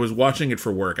them. But if I was watching it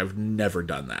for work, I've never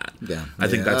done that. Yeah. I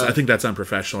think that's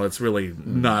unprofessional. It's really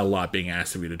not a lot being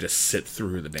asked of you to just sit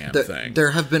through the damn thing. There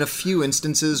have been a few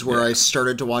instances where I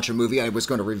started to watch a movie I was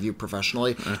going to review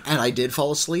professionally, and I did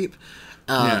fall asleep.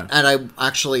 And I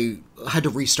actually had to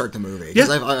restart the movie because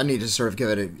I need to sort of give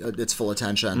it its full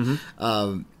attention.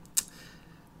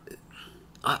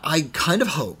 I kind of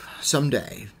hope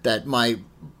someday that my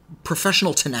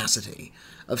professional tenacity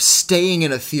of staying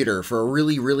in a theater for a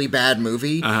really, really bad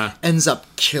movie ends up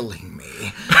killing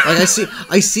me. Like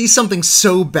I see something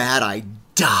so bad I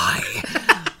die.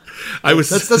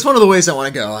 That's one of the ways I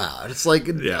want to go out. It's like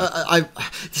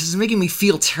this is making me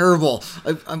feel terrible.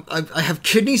 I have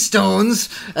kidney stones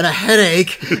and a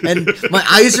headache and my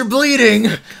eyes are bleeding,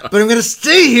 but I'm gonna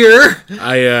stay here.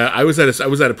 I was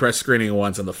at a press screening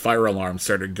once and the fire alarm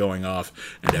started going off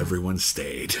and everyone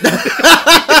stayed.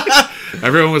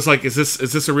 Everyone was like, "Is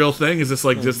this a real thing? Is this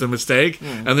like just a mistake?"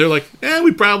 And they're like,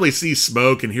 "We'd probably see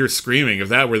smoke and hear screaming if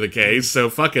that were the case. So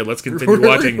fuck it, let's continue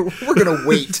watching. We're gonna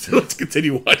wait. Let's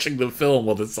continue watching the film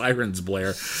while the sirens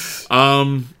blare."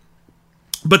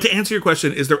 But to answer your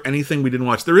question, is there anything we didn't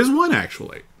watch? There is one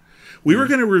actually. We were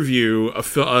going to review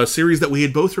a series that we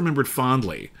had both remembered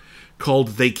fondly,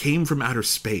 called "They Came from Outer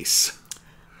Space."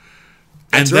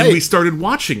 And then we started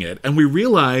watching it, and we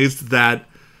realized that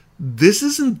this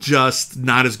isn't just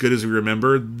not as good as we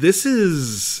remember. This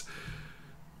is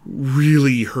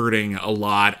really hurting a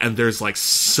lot, and there's like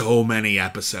so many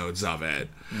episodes of it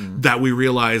that we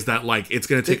realized that like it's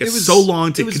going to take us so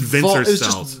long to convince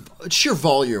ourselves. It was just sheer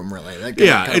volume, really. That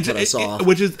Yeah, put us off.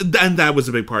 which is, and that was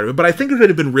a big part of it. But I think if it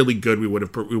had been really good, we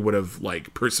would have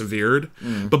like persevered.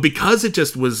 But because it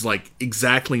just was like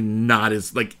exactly not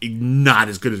as good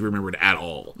as we remembered at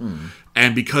all,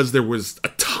 and because there was a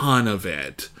ton of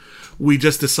it, we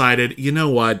just decided, you know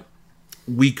what,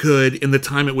 we could, in the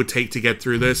time it would take to get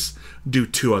through this, do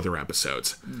 2 other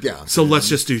episodes. Yeah. So let's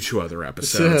just do 2 other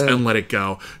episodes and let it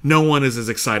go. No one is as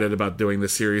excited about doing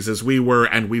this series as we were,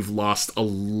 and we've lost a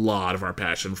lot of our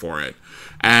passion for it.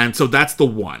 And so that's the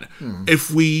one.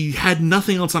 If we had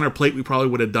nothing else on our plate, we probably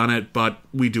would have done it, but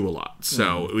we do a lot.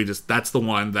 So that's the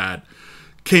one that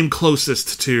came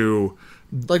closest to...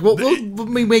 Like,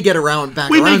 we may get around back.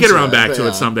 We may get around back to yeah.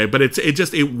 it someday, but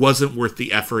it wasn't worth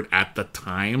the effort at the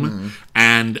time,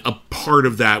 and a part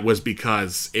of that was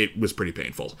because it was pretty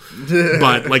painful.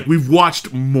 But like, we've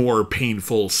watched more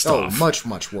painful stuff. Oh,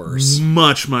 much worse.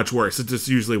 Much worse. It just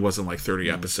usually wasn't like 30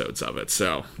 episodes of it.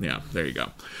 So yeah, there you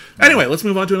go. Anyway, let's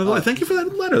move on to another letter. Thank you for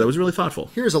that letter. That was really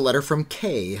thoughtful. Here's a letter from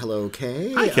Kay. Hello,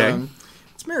 Kay. Hi, Kay.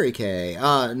 It's Mary Kay.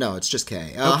 No, it's just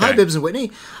Kay. Hi, Bibbs and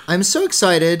Whitney. I'm so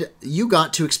excited you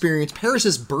got to experience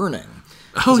Paris's Burning.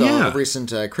 Oh, yeah. A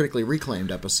recent critically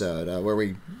reclaimed episode where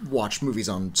we watch movies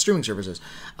on streaming services.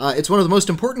 It's one of the most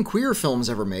important queer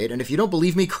films ever made, and if you don't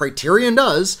believe me, Criterion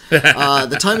does.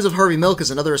 The Times of Harvey Milk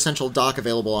is another essential doc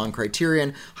available on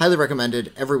Criterion. Highly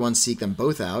recommended. Everyone seek them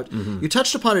both out. You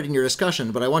touched upon it in your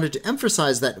discussion, but I wanted to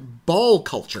emphasize that ball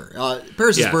culture.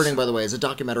 Paris's Burning, by the way, is a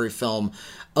documentary film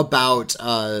about...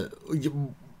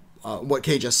 what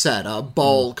Kay just said,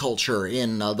 ball culture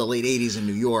in the late 80s in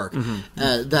New York.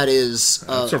 That is...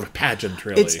 sort of a pageant,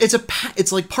 really.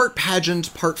 It's like part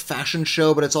pageant, part fashion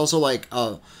show, but it's also like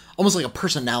almost like a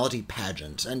personality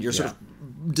pageant. And you're sort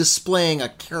of displaying a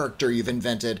character you've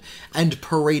invented and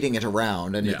parading it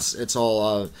around. And it's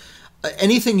all...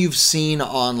 anything you've seen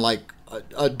on like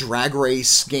a drag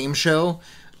race game show...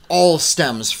 all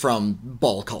stems from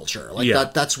ball culture.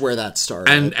 Like that's where that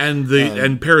started.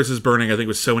 And Paris's Burning, I think,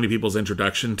 was so many people's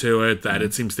introduction to it that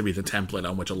it seems to be the template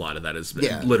on which a lot of that is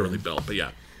literally built. But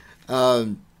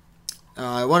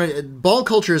ball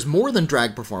culture is more than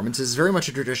drag performance. It's very much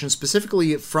a tradition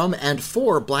specifically from and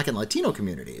for Black and Latino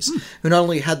communities, who not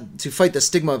only had to fight the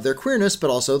stigma of their queerness, but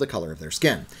also the color of their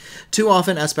skin. Too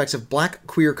often, aspects of Black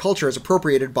queer culture is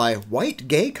appropriated by white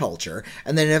gay culture,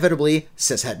 and then inevitably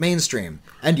cishet mainstream.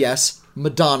 And yes,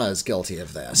 Madonna is guilty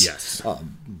of this. Yes.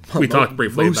 We talked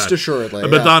briefly about it. Most assuredly.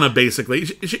 Madonna basically,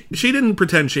 she didn't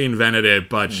pretend she invented it,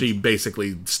 but she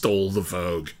basically stole the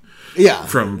Vogue. Yeah.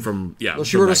 From Well,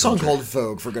 she wrote a song called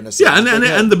Vogue, for goodness sake. Yeah,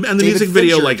 and the music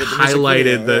video like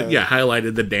highlighted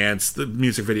highlighted the dance. The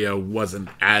music video wasn't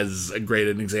as great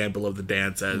an example of the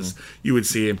dance as you would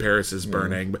see in Paris's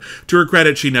Burning. But to her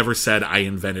credit, she never said, "I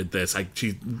invented this."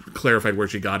 She clarified where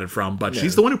she got it from, but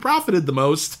she's the one who profited the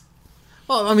most.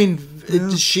 Well, I mean,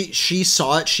 she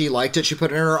saw it, she liked it, she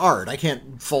put it in her art. I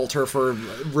can't fault her for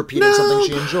repeating something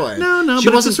she enjoyed. No, she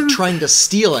wasn't trying to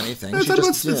steal anything. It's not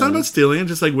about stealing.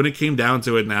 Just like when it came down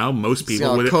to it, now most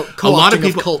people would a lot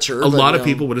of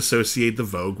people would associate the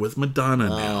Vogue with Madonna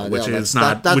now, which is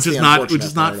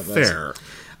not fair.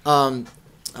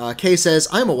 Kay says,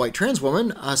 I am a white trans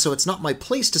woman, so it's not my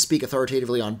place to speak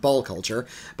authoritatively on ball culture,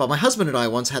 but my husband and I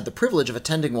once had the privilege of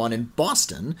attending one in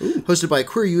Boston, hosted by a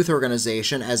queer youth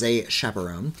organization as a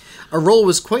chaperone. Our role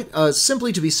was quite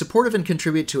simply to be supportive and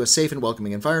contribute to a safe and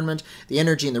welcoming environment. The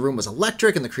energy in the room was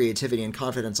electric, and the creativity and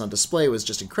confidence on display was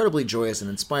just incredibly joyous and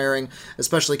inspiring,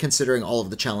 especially considering all of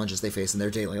the challenges they face in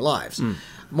their daily lives.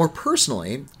 More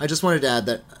personally, I just wanted to add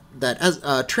that as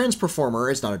a trans performer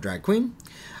is not a drag queen.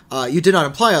 You did not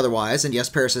imply otherwise, and yes,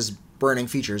 Paris's Burning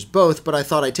features both, but I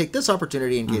thought I'd take this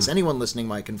opportunity in case anyone listening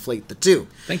might conflate the two.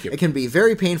 Thank you. It can be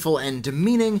very painful and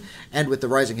demeaning, and with the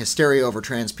rising hysteria over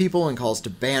trans people and calls to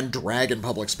ban drag in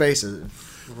public spaces...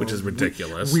 Which is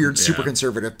ridiculous. Weird, super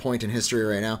conservative point in history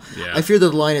right now. Yeah. I fear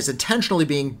that the line is intentionally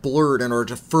being blurred in order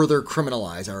to further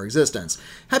criminalize our existence.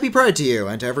 Happy Pride to you,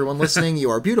 and to everyone listening. You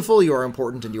are beautiful, you are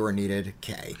important, and you are needed.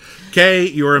 Kay. Kay,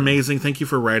 you're amazing. Thank you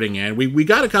for writing in. We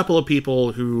got a couple of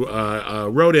people who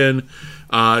wrote in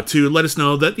to let us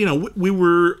know that,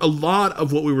 a lot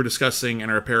of what we were discussing in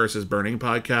our Paris's Burning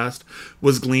podcast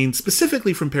was gleaned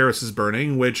specifically from Paris's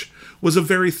Burning, which was a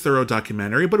very thorough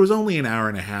documentary, but it was only an hour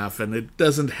and a half, and it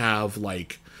doesn't have,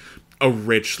 a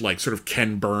rich, like, sort of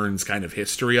Ken Burns kind of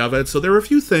history of it. So there were a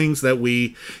few things that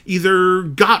we either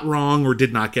got wrong or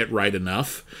did not get right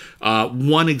enough.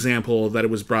 One example that it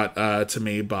was brought to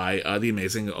me by the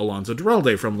amazing Alonso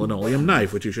Duralde from Linoleum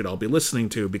Knife, which you should all be listening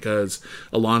to, because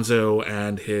Alonso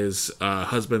and his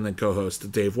husband and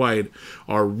co-host Dave White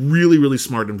are really, really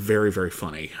smart and very, very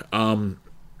funny.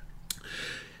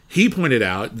 He pointed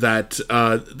out that,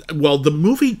 the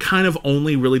movie kind of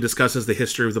only really discusses the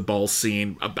history of the ball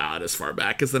scene about as far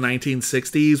back as the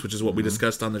 1960s, which is what we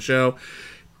discussed on the show.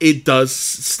 It does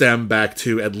stem back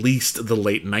to at least the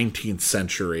late 19th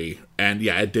century. And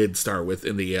yeah, it did start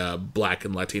in the Black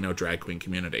and Latino drag queen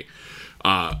community,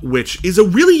 which is a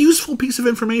really useful piece of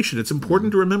information. It's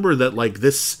important to remember that, like,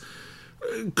 this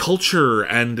culture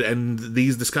and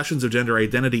these discussions of gender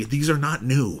identity, these are not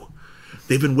new.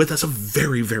 They've been with us a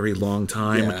very, very long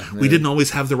time. Yeah, we didn't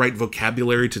always have the right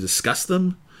vocabulary to discuss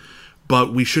them,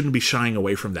 but we shouldn't be shying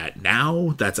away from that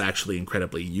now. That's actually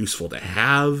incredibly useful to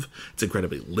have. It's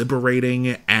incredibly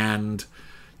liberating, and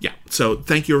yeah. So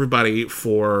thank you, everybody,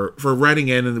 for writing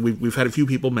in, and we've had a few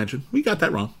people mention we got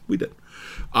that wrong. We did,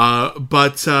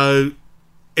 but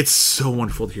it's so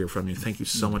wonderful to hear from you. Thank you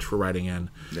so much for writing in.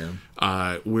 Yeah.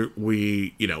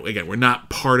 We again, we're not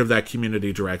part of that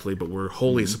community directly, but we're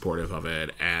wholly supportive of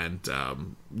it. And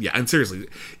and seriously,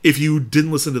 if you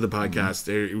didn't listen to the podcast,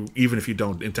 even if you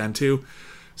don't intend to,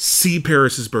 see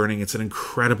Paris is Burning. It's an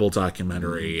incredible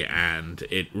documentary, and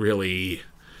it really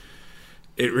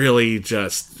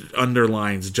just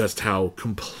underlines just how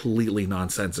completely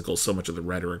nonsensical so much of the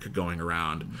rhetoric going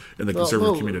around in the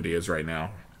conservative community is right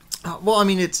now. I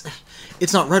mean, it's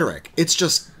not rhetoric. It's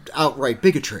just outright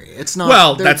bigotry. It's not.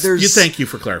 Well, thank you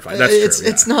for clarifying. That's true.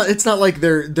 Yeah. It's not like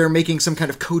they're making some kind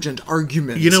of cogent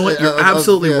argument. You know what? You're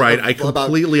absolutely right. I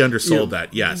completely undersold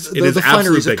that. Yes, it is the absolute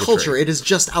fineries bigotry. of culture. It is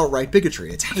just outright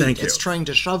bigotry. It's hate. Thank you. It's trying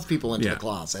to shove people into the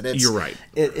closet. You're right.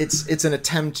 It's an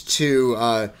attempt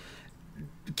to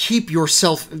keep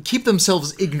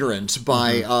themselves ignorant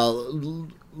by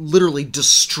literally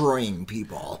destroying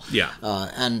people. Yeah.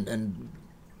 And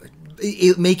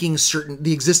making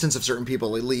the existence of certain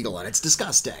people illegal, and it's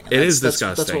disgusting. And it is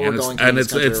disgusting. That's what we're going through. And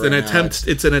it's an attempt.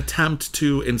 It's an attempt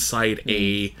to incite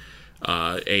a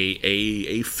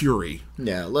fury.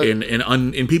 Yeah.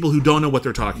 In people who don't know what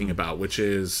they're talking about, which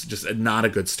is just not a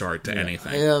good start to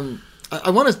anything. I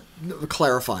want to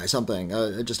clarify something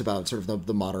just about sort of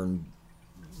the modern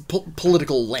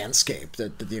political landscape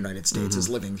that the United States is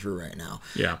living through right now.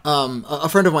 Yeah. A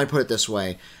friend of mine put it this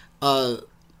way.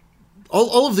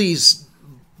 All of these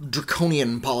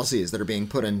draconian policies that are being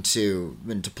put into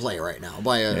play right now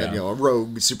by a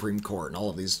rogue Supreme Court and all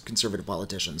of these conservative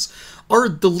politicians are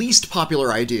the least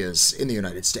popular ideas in the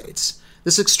United States.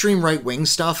 This extreme right-wing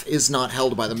stuff is not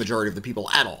held by the majority of the people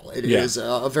at all. It is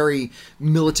a very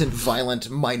militant, violent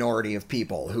minority of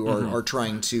people who are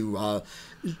trying to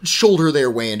shoulder their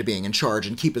way into being in charge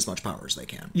and keep as much power as they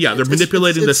can. Yeah, they're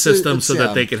manipulating the system so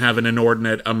that they can have an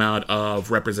inordinate amount of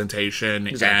representation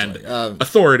and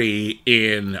authority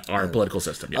in our political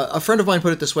system. Yeah. A friend of mine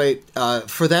put it this way,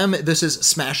 for them, this is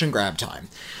smash and grab time.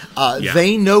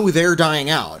 They know they're dying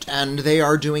out, and they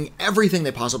are doing everything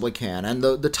they possibly can, and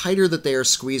the tighter that they are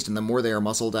squeezed and the more they are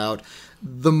muscled out,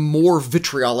 the more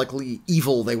vitriolically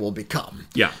evil they will become.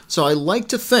 Yeah. So I like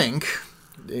to think,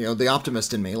 the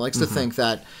optimist in me likes to think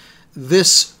that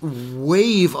this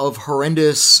wave of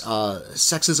horrendous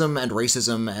sexism and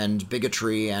racism and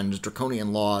bigotry and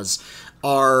draconian laws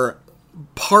are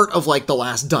part of, like, the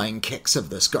last dying kicks of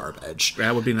this garbage.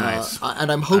 That would be nice.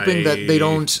 And I'm hoping that they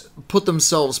don't put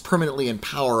themselves permanently in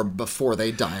power before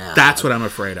they die out. That's what I'm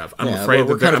afraid of. I'm afraid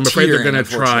they're going to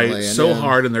try so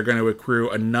hard, and they're going to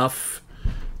accrue enough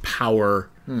power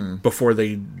before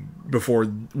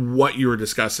what you were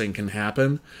discussing can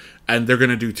happen, and they're going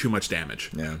to do too much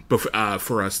damage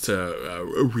for us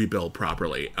to rebuild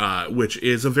properly, which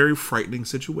is a very frightening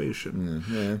situation.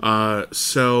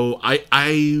 So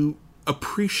I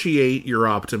appreciate your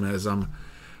optimism.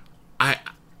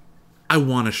 I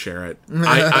want to share it.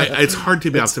 It's hard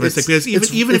to be optimistic because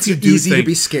even if you do easy think, to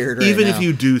be scared if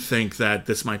you do think that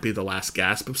this might be the last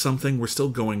gasp of something, we're still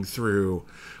going through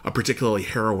a particularly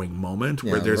harrowing moment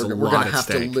where there's a lot at stake. We're going to have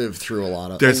to live through a lot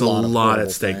of There's a lot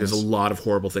at stake. Things. There's a lot of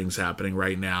horrible things happening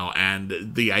right now, and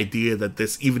the idea that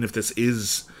even if this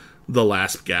is the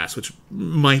last gasp, which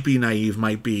might be naive,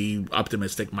 might be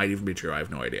optimistic, might even be true, I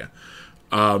have no idea.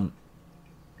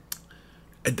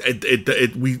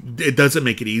 It doesn't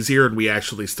make it easier, and we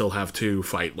actually still have to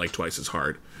fight like twice as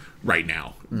hard right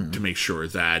now to make sure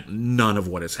that none of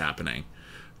what is happening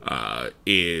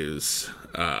is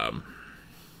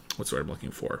what's what I'm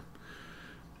looking for,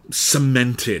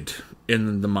 cemented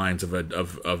in the minds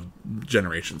of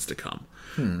generations to come,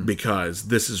 because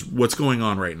this is what's going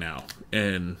on right now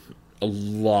in a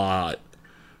lot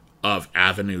of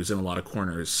avenues and a lot of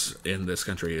corners in this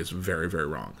country is very, very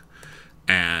wrong,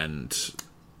 and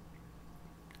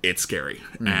it's scary,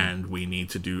 and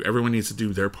everyone needs to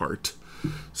do their part.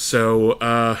 So,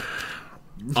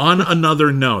 on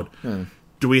another note,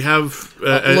 do we have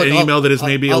an email that is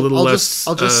maybe a little less...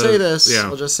 I'll just say this. Yeah.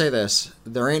 I'll just say this.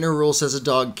 There ain't no rule says a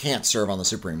dog can't serve on the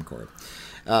Supreme Court.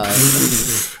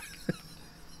 Because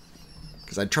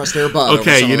I trust Air Bud.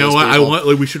 Okay, you know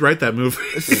what? We should write that movie.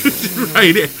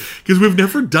 Right? Because we've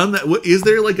never done that. Is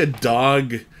there like a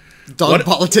dog...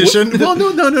 politician? Well,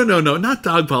 no, not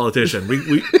dog politician.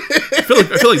 We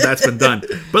I feel like that's been done.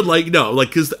 But like, no, like,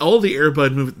 because all the Air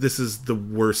Bud movies, this is the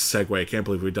worst segue. I can't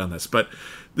believe we've done this. But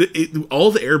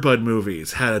all the Air Bud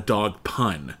movies had a dog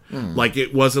pun. Like,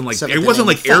 it wasn't like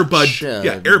Air Bud.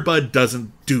 Yeah, Air Bud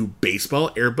doesn't do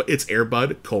baseball. It's Air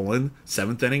Bud,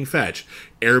 7th inning fetch.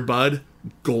 Air Bud,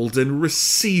 golden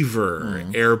receiver.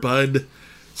 Air Bud,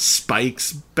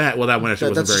 spikes bat. Well, that one actually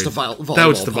wasn't very... That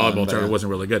was just the volleyball term. It wasn't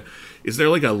really good. Is there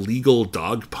like a legal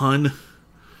dog pun?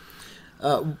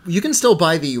 You can still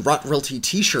buy the Rot Realty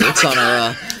t-shirts on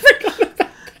our...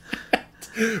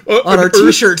 on our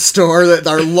t-shirt store.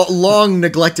 Our long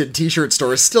neglected t-shirt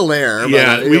store is still there.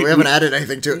 But we haven't added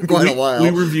anything to it in quite a while. We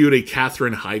reviewed a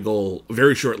Katherine Heigl,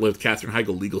 very short-lived Katherine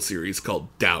Heigl legal series called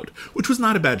Doubt, which was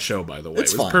not a bad show, by the way.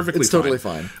 It's it was fine. Perfectly it's totally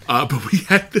fine. But we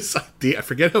had this idea. I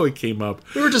forget how it came up.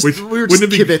 We were just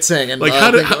kibitzing, and like,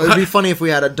 it would be funny if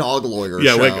we had a dog lawyer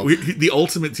show. Yeah, like the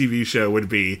ultimate TV show would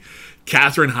be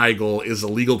Katherine Heigl is a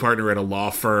legal partner at a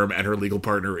law firm, and her legal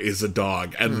partner is a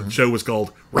dog, and the show was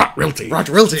called Rot Realty. Rot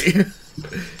Realty.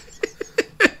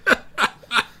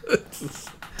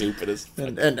 Stupidest.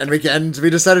 And we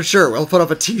decided, sure, we'll put up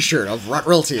a t-shirt of Rot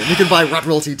Realty, and you can buy Rot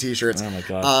Realty t-shirts. Oh my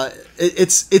god.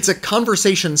 It's a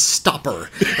conversation stopper.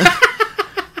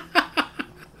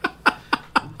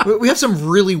 We have some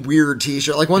really weird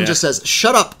t-shirts. Like one just says,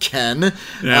 "Shut up, Ken."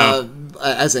 Yeah.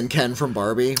 As in Ken from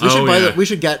Barbie. We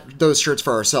should get those shirts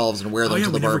for ourselves and wear them to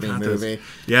the Barbie movie.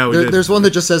 Yeah, there's one that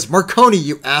just says Marconi,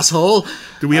 you asshole.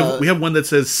 Do we have one that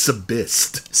says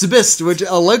Sabist? Sabist, which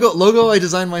a logo I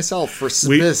designed myself for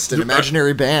Sabist, an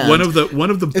imaginary band. One of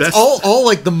the best. It's all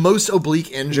like the most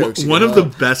oblique in jokes. One of the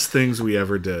best things we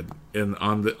ever did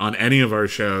on any of our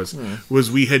shows was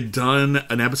we had done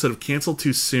an episode of Cancel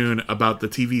Too Soon about the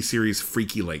TV series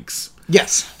Freaky Links.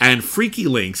 Yes. And Freaky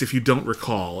Links, if you don't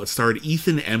recall, it starred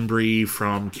Ethan Embry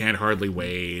from Can't Hardly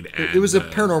Wait. And, it was a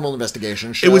paranormal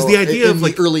investigation show. It was the idea of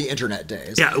the early internet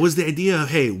days. Yeah, it was the idea of,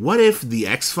 hey, what if the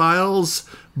X-Files,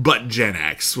 but Gen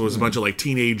X, was a bunch of like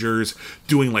teenagers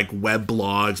doing like web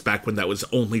blogs back when that was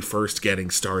only first getting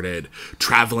started,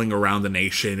 traveling around the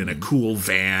nation in a cool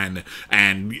van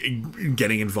and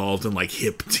getting involved in like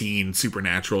hip teen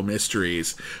supernatural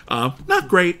mysteries. Not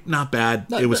great, not bad.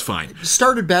 It was fine.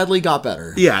 Started badly, got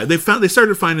better. Yeah, they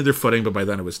started finding their footing, but by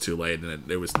then it was too late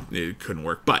and it couldn't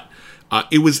work. But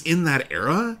it was in that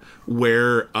era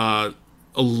where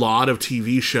a lot of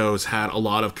TV shows had a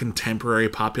lot of contemporary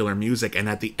popular music, and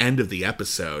at the end of the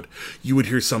episode, you would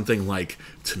hear something like,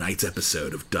 tonight's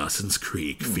episode of Dawson's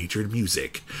Creek featured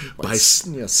music by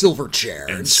Silverchair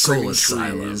and Soul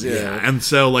Asylum. Yeah. And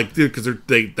so, like, because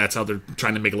that's how they're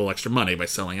trying to make a little extra money, by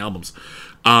selling albums.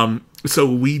 So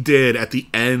we did, at the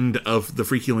end of the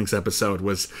Freaky Links episode,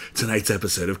 was tonight's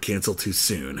episode of Cancel Too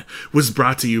Soon was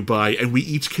brought to you by, and we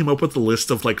each came up with a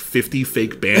list of like 50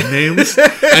 fake band names,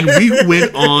 and we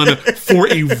went on for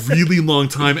a really long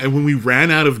time, and when we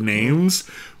ran out of names,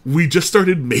 we just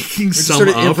started making some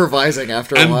up. Improvising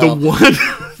after a while. And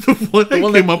the one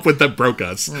I came up with that broke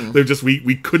us, they're just,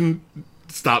 we couldn't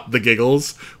stop the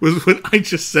giggles, was what I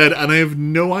just said, and I have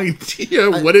no idea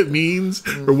what it means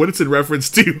or what it's in reference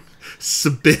to.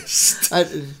 Sabist.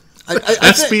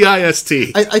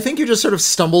 S-B-I-S-T. I think you just sort of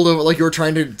stumbled over, like you were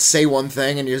trying to say one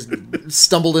thing and you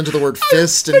stumbled into the word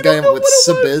fist and got with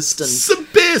Sabist.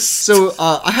 Sabist! So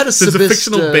I had a Sabist... There's a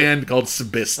fictional band called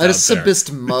Sabist. I had a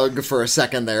Sabist mug for a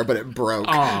second there, but it broke.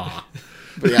 Aww.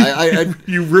 But yeah,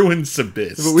 you ruined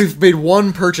Sabist. But we've made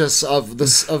one purchase of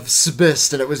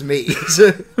Sabist, and it was me.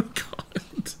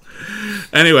 God.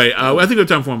 Anyway, I think we have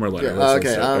time for one more letter. Yeah,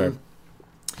 okay.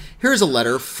 Here's a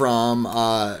letter from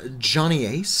Johnny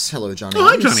Ace. Hello, Johnny Ace.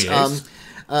 Hi, Johnny Ace.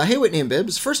 Hey, Whitney and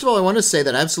Bibbs. First of all, I want to say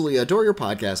that I absolutely adore your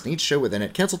podcast and each show within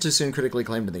it. Cancel Too Soon, critically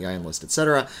acclaimed in the Iron List,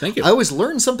 etc. Thank you. I always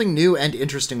learn something new and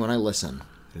interesting when I listen.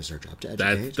 It is our job to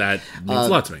educate. That means a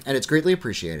lot to me. And it's greatly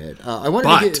appreciated. I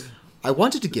wanted to give... I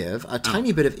wanted to give a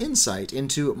tiny bit of insight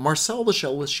into Marcel the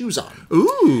Shell with Shoes On.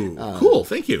 Ooh, cool.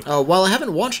 Thank you. While I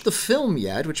haven't watched the film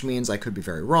yet, which means I could be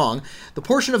very wrong, the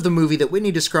portion of the movie that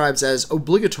Whitney describes as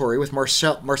obligatory with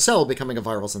Marcel becoming a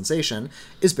viral sensation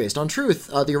is based on truth.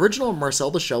 The original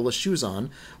Marcel the Shell with Shoes On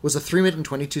was a 3-minute and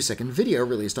 22-second video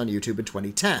released on YouTube in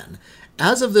 2010.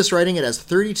 As of this writing, it has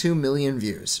 32 million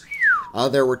views.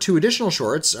 There were 2 additional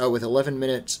shorts with 11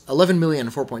 million and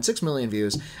 4.6 million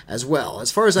views as well.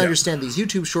 As far as I understand, these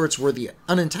YouTube shorts were the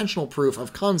unintentional proof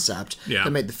of concept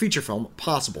that made the feature film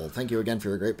possible. Thank you again for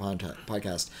your great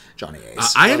podcast, Johnny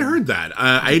Ace. I had heard that.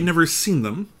 I had never seen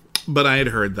them, but I had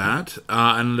heard that.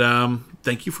 And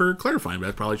thank you for clarifying.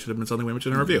 That probably should have been something we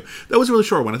mentioned in our review. That was a really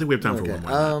short one. I think we have time for one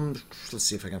more. Let's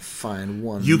see if I can find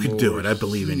one. You can do it. I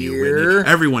believe in you, Whitney.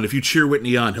 Everyone, if you cheer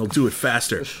Whitney on, he'll do it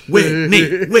faster.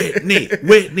 Whitney, Whitney,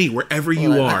 Whitney, wherever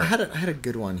you are. I had a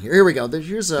good one here. Here we go.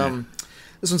 Here's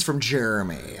this one's from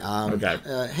Jeremy.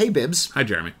 Okay. Hey, Bibbs. Hi,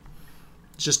 Jeremy.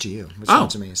 It's just to you. It's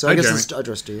not to me. So I guess it's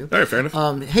addressed to you. All right, fair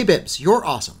enough. Hey, Bibbs. You're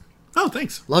awesome. Oh,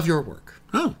 thanks. Love your work.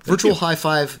 Oh, virtual high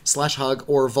five / hug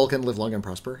or Vulcan live long and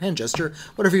prosper hand gesture,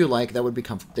 whatever you like that would be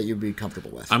that you'd be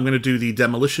comfortable with. I'm going to do the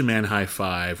Demolition Man high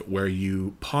five where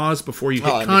you pause before you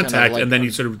hit contact and then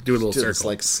you sort of do a little circle. It's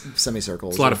like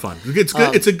semicircles. It's a lot of fun. It's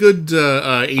good. It's a good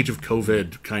age of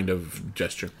COVID kind of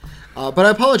gesture. But I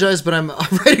apologize, but I'm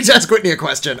ready to ask Whitney a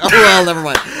question. Oh well, never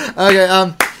mind.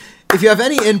 Okay. If you have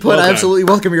any input, I absolutely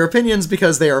welcome your opinions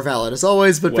because they are valid as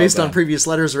always, but based on previous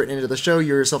letters written into the show,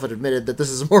 you yourself had admitted that this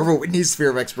is more of a Whitney sphere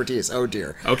of expertise. Oh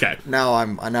dear. Okay.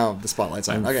 Now the spotlight's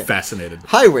on. I'm fascinated.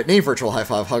 Hi Whitney, virtual high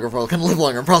five, hug or Vulcan, live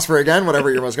long and prosper again,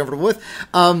 whatever you're most comfortable with.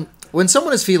 When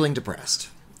someone is feeling depressed,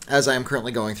 as I am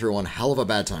currently going through one hell of a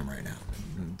bad time right now,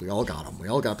 we all got them. We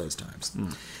all got those times.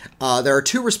 There are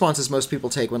 2 responses most people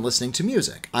take when listening to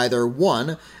music. Either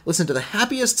 1, listen to the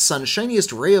happiest,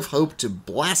 sunshiniest ray of hope to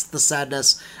blast the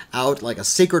sadness out like a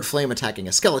sacred flame attacking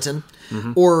a skeleton.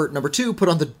 Or number 2, put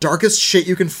on the darkest shit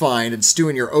you can find and stew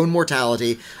in your own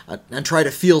mortality and try to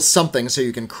feel something so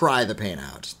you can cry the pain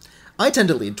out. I tend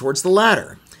to lead towards the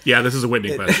latter. Yeah, this is a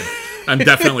Whitney question. I'm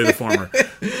definitely the former.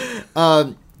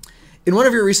 In one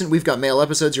of your recent We've Got Mail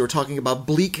episodes, you were talking about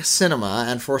bleak cinema,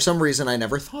 and for some reason I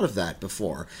never thought of that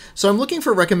before. So I'm looking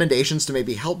for recommendations to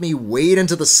maybe help me wade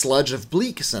into the sludge of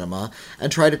bleak cinema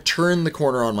and try to turn the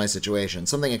corner on my situation.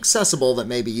 Something accessible that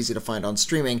may be easy to find on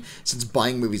streaming, since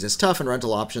buying movies is tough and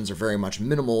rental options are very much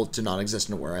minimal to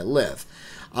non-existent where I live.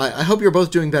 I hope you're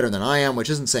both doing better than I am, which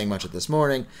isn't saying much at this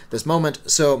moment,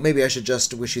 so maybe I should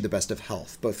just wish you the best of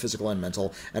health, both physical and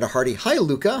mental, and a hearty hi,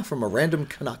 Luca, from a random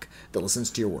Canuck that listens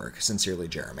to your work. Sincerely,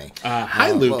 Jeremy.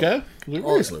 Hi, Luca.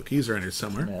 Where's Luke? He's around here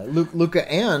somewhere.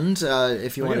 Luca, and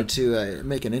if you wanted to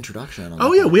make an introduction.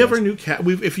 We have our new cat.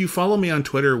 If you follow me on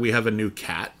Twitter, we have a new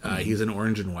cat. He's an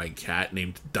orange and white cat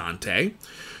named Dante.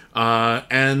 We have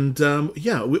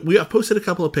posted a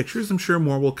couple of pictures. I'm sure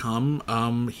more will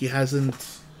come. He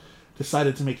hasn't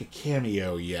decided to make a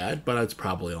cameo yet, but it's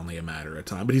probably only a matter of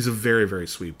time. But he's a very, very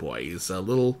sweet boy. He's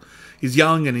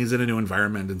young and he's in a new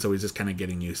environment, and so he's just kind of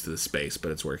getting used to the space, but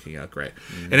it's working out great.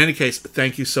 In any case,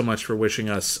 thank you so much for wishing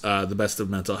us the best of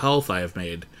mental health. I've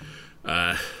made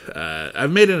a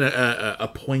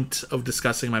point of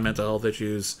discussing my mental health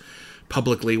issues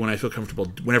publicly whenever I feel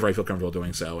comfortable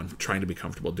doing so, and trying to be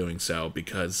comfortable doing so,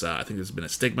 because I think there's been a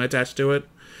stigma attached to it.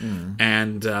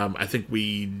 And I think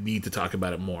we need to talk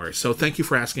about it more. So thank you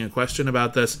for asking a question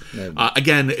about this.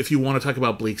 Again, if you want to talk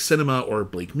about bleak cinema or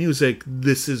bleak music,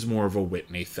 this is more of a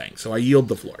Whitney thing. So I yield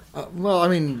the floor.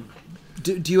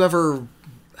 Do you ever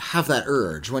have that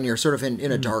urge when you're sort of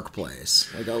in a dark place,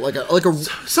 like a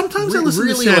sometimes I listen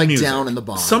really to sad like music. Down in the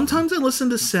bottom. Sometimes I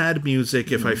listen to sad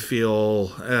music if I feel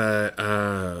what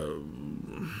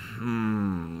am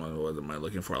I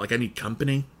looking for? Like I need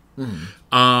company.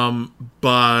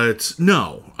 But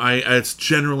no, it's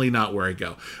generally not where I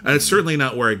go, and it's certainly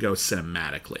not where I go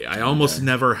cinematically. I almost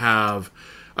never have.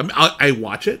 I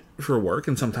watch it for work,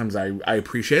 and sometimes I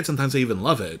appreciate it. Sometimes I even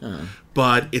love it.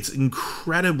 But it's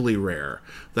incredibly rare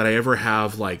that I ever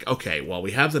have like, okay, well,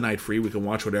 we have the night free. We can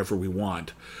watch whatever we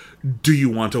want. Do you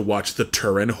want to watch The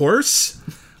Turin Horse?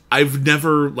 I've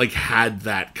never like had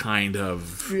that kind of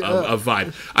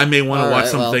vibe. I may want to watch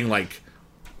something like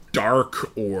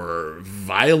dark or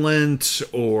violent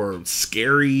or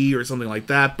scary or something like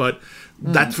that, but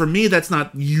that for me, that's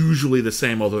not usually the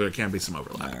same, although there can be some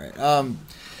overlap. All right.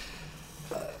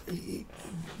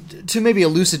 To maybe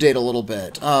elucidate a little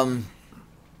bit,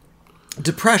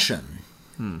 depression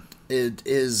it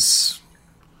is.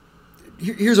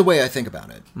 Here's a way I think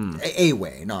about it. A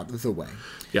way, not the way.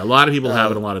 Yeah, a lot of people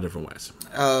have it in a lot of different ways.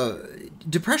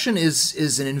 Depression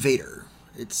is an invader.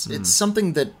 It's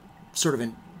something that sort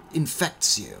of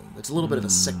infects you. It's a little bit of a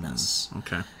sickness.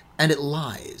 Okay. And it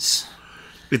lies.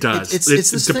 It does. It's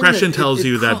this depression thing that tells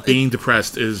you that being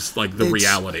depressed is like the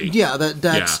reality. Yeah,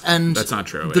 that's and that's not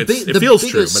true. It feels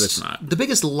true, but it's not. The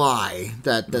biggest lie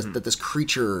that this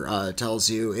creature tells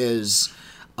you is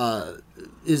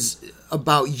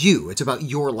about you. It's about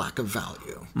your lack of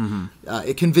value.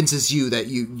 It convinces you that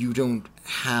you don't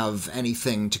have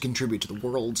anything to contribute to the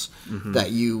world,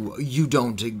 that you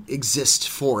don't exist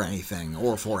for anything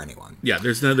or for anyone. Yeah,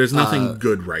 there's nothing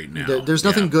good right now. There's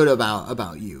nothing good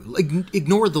about you. Like,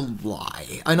 ignore the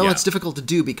lie. I know it's difficult to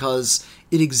do because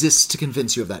it exists to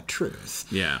convince you of that truth.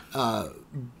 Yeah.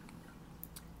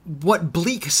 What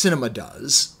bleak cinema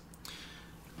does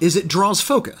is it draws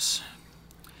focus.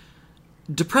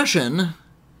 Depression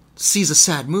sees a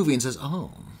sad movie and says,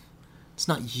 oh, it's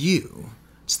not you,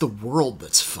 it's the world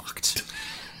that's fucked.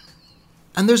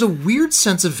 And there's a weird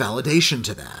sense of validation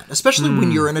to that, especially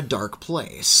when you're in a dark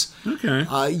place. Okay.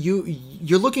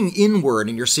 You're looking inward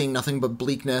and you're seeing nothing but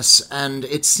bleakness, and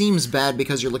it seems bad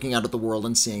because you're looking out at the world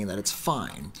and seeing that it's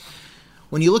fine.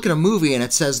 When you look at a movie and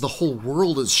it says the whole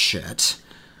world is shit,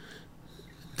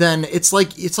 then it's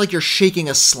like you're shaking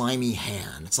a slimy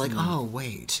hand. It's like, oh,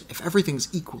 wait, if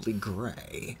everything's equally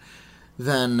gray,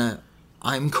 then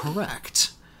I'm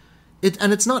correct.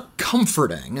 And it's not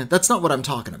comforting. That's not what I'm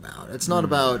talking about. It's not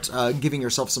about giving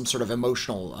yourself some sort of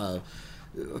emotional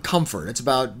comfort. It's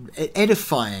about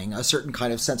edifying a certain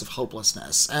kind of sense of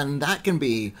hopelessness. And that can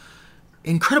be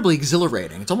incredibly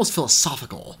exhilarating. It's almost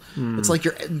philosophical. It's like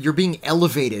you're being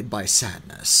elevated by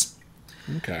sadness.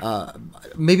 Okay.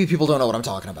 Maybe people don't know what I'm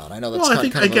talking about. I know that's I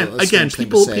think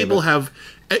people have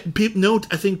note.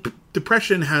 I think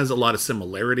depression has a lot of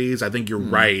similarities. I think you're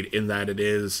right in that it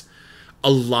is a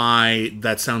lie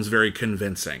that sounds very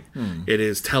convincing. It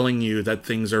is telling you that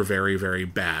things are very, very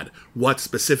bad. What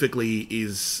specifically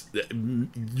is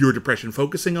your depression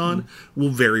focusing on will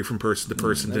vary from person to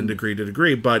person and degree to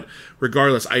degree. But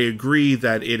regardless, I agree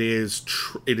that it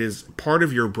is part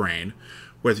of your brain,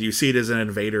 whether you see it as an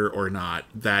invader or not,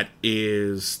 that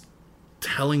is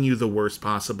telling you the worst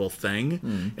possible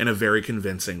thing in a very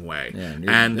convincing way. Yeah,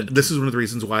 and this is one of the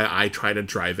reasons why I try to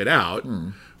drive it out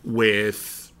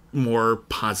with more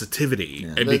positivity.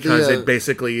 And because it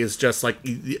basically is just like,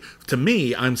 to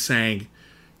me, I'm saying,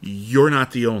 you're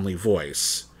not the only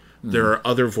voice. There are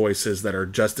other voices that are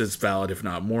just as valid, if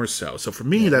not more so. So for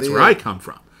me, that's where I come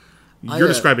from. You're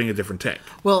describing a different take.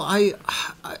 Well,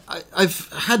 I've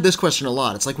had this question a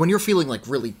lot. It's like when you're feeling like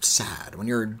really sad, when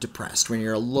you're depressed, when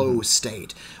you're in a low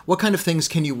state, what kind of things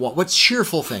can you watch? What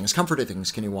cheerful things, comforting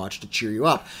things can you watch to cheer you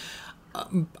up?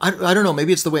 I don't know,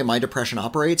 maybe it's the way my depression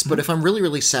operates, but if I'm really,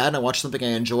 really sad and I watch something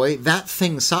I enjoy, that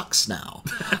thing sucks now.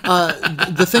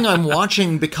 The thing I'm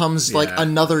watching becomes like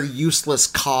another useless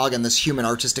cog in this human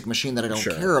artistic machine that I don't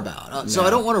care about. So I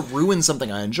don't want to ruin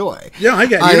something I enjoy. Yeah, I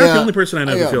get it. You're not the only person I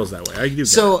know who feels that way. I do get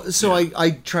it. So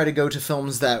I try to go to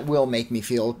films that will make me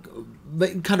feel,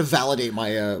 kind of validate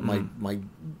my my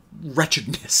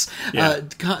wretchedness.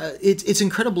 It's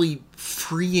incredibly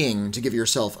freeing to give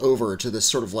yourself over to this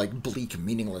sort of like bleak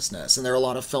meaninglessness, and there are a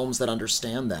lot of films that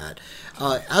understand that.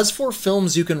 As for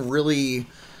films you can really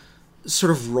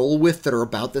sort of roll with that are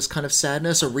about this kind of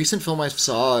sadness, a recent film I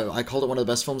saw, I called it one of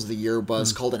the best films of the year,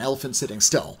 was called An Elephant Sitting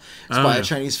Still. It's by a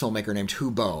Chinese filmmaker named Hu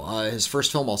Bo. His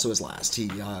first film, also his last. He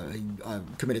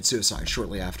committed suicide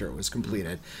shortly after it was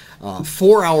completed.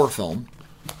 4-hour film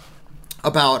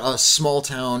about a small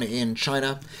town in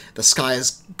China. The sky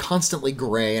is constantly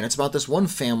gray, and it's about this one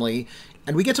family,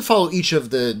 and we get to follow each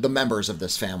of the members of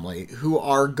this family, who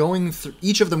are going through,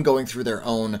 each of them going through their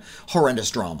own horrendous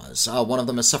dramas. One of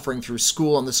them is suffering through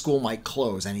school, and the school might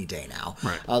close any day now.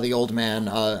 Right. The old man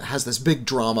has this big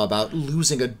drama about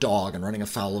losing a dog and running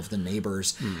afoul of the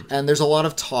neighbors, and there's a lot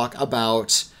of talk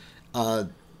about an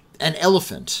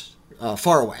elephant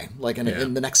far away, like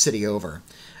in the next city over,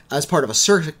 as part of a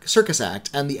circus act,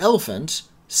 and the elephant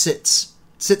sits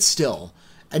still,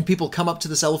 and people come up to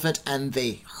this elephant and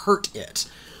they hurt it.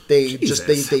 They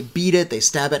they beat it, they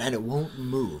stab it, and it won't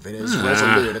move. It is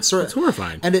resolute. It's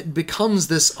horrifying, and it becomes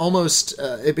this almost.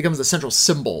 It becomes the central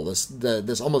symbol.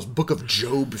 This almost Book of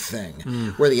Job thing,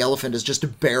 where the elephant is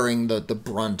just bearing the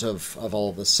brunt of all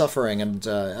of the suffering, and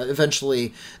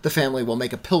eventually the family will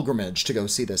make a pilgrimage to go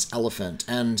see this elephant.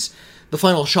 And the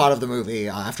final shot of the movie,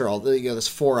 after all this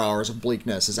 4 hours of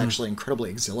bleakness, is actually incredibly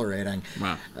exhilarating.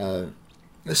 Wow.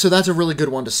 So that's a really good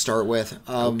one to start with.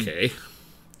 Okay.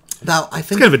 That I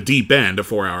think it's kind of a deep end, a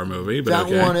 4-hour movie, but that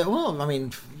okay. one. Well, I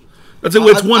mean,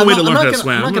 It's one way to learn how to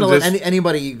swim. I'm not going to let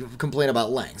anybody complain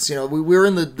about lengths. You know, we're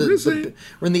in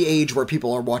we're in the age where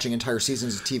people are watching entire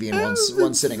seasons of TV in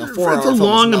one sitting. A 4-hour It's a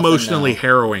long, emotionally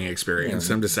harrowing experience.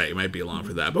 I'm just saying it might be long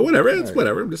for that, but whatever. It's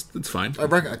whatever. It's fine.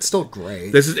 It's still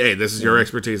great. This is your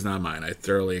expertise, not mine. I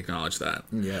thoroughly acknowledge that.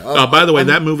 Yeah. By the way,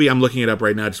 that movie, I'm looking it up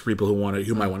right now, just for people who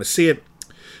might want to see it.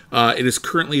 It is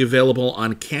currently available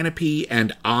on Canopy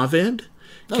and Ovid.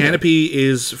 Okay. Canopy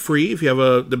is free if you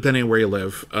have depending on where you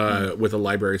live, with a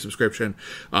library subscription.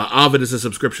 Ovid is a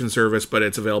subscription service, but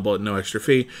it's available at no extra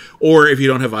fee. Or if you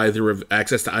don't have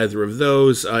access to either of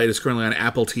those, it is currently on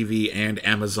Apple TV and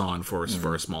Amazon for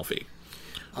a small fee.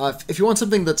 If you want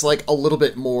something that's like a little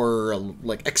bit more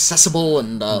like accessible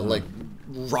and like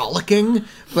rollicking,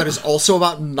 but is also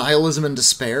about nihilism and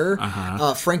despair,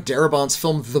 Frank Darabont's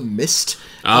film The Mist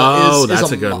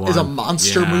that's a good one. Is a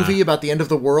monster movie about the end of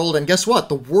the world, and guess what?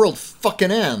 The world fucking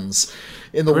ends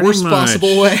in the worst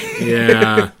possible way.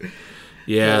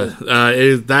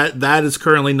 That is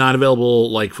currently not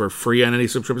available like for free on any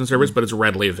subscription service, but it's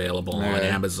readily available on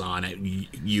Amazon, at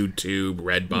YouTube,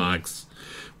 Redbox,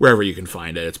 wherever you can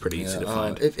find it. It's pretty easy to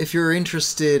find. If you're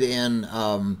interested in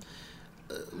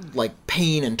like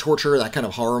pain and torture, that kind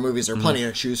of horror movies, there are plenty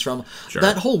to choose from. Sure.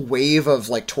 That whole wave of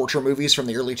like torture movies from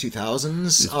the early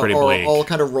 2000s all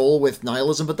kind of roll with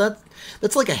nihilism, but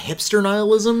that's like a hipster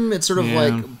nihilism. It's sort of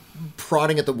like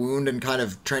prodding at the wound and kind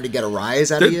of trying to get a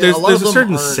rise out of you. There's a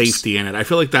certain safety in it. I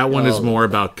feel like that one is more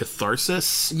about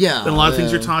catharsis than a lot of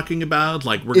things you're talking about.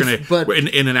 Like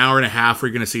in an hour and a half, we're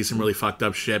going to see some really fucked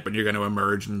up shit, but you're going to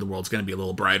emerge and the world's going to be a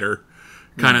little brighter.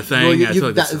 Kind of thing.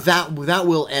 Well, that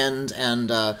will end, and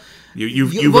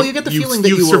you get the feeling that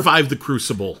you survived the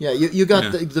crucible. Yeah, you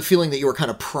got the feeling that you were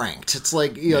kind of pranked. It's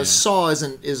like Saw is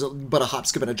but a hop,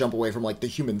 skip, and a jump away from like The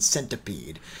Human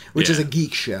Centipede, which is a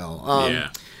geek show.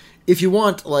 If you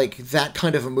want like that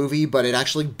kind of a movie, but it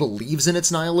actually believes in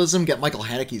its nihilism, get Michael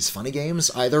Haneke's Funny Games,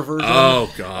 either version.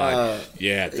 Oh god,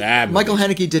 that Michael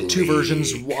Haneke did two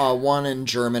versions, one in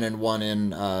German and one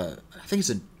in I think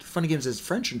it's Funny Games is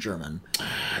French and German.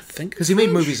 I think because he made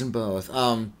movies in both.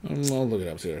 I'll look it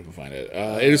up, see if I can find it.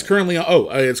 It is currently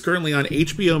it's currently on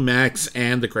HBO Max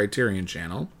and the Criterion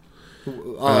Channel.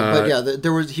 But yeah,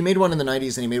 he made one in the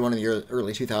 90s and he made one in the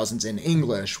early 2000s in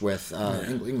English with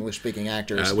English-speaking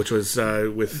actors. Which was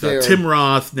with Tim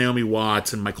Roth, Naomi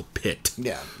Watts, and Michael Pitt.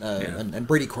 And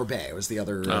Brady Corbet was the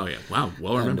other. Wow,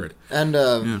 well remembered. And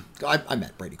I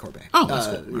met Brady Corbet. Oh, that's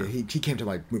cool. He came to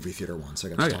my movie theater once. I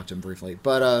got to talk to him briefly.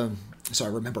 But so I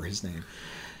remember his name.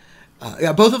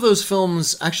 Both of those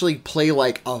films actually play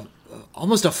like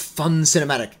almost a fun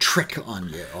cinematic trick on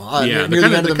you. Near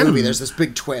the end of the movie, there's this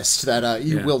big twist that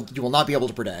you will not be able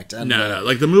to predict. And,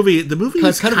 like the movie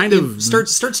is kind of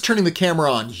starts turning the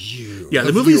camera on you. Yeah,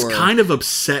 the movie is kind of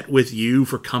upset with you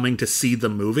for coming to see the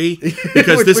movie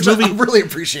because this movie I really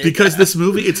appreciate because this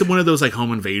movie it's one of those like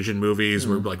home invasion movies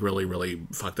where like really really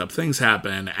fucked up things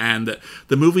happen, and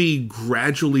the movie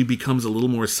gradually becomes a little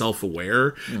more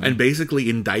self-aware and basically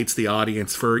indicts the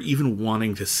audience for even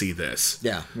wanting to see this.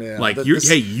 Yeah. Like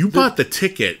you bought the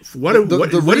ticket. What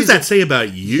does that say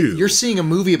about you? You're seeing a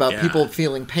movie about people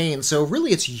feeling pain, so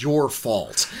really it's your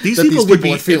fault. These people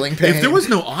are feeling pain. If there was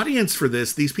no audience for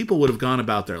this, these people would have gone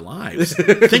about their lives.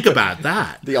 Think about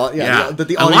that. The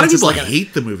a lot of people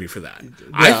hate the movie for that.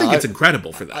 I think it's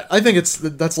incredible for that. I think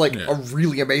that's like a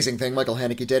really amazing thing Michael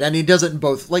Haneke did, and he does it in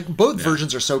both. Like both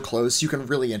versions are so close, you can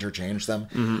really interchange them.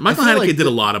 Michael Haneke did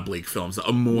a lot of bleak films.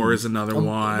 Amour is another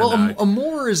one. Well,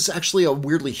 Amour is actually a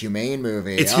weirdly humane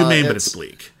movie. It's humane, but it's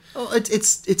bleak. Well, it's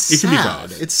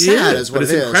sad. It's sad, is what it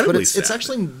is. But it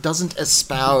actually doesn't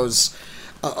espouse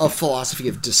a philosophy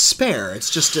of despair.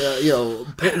 It's just I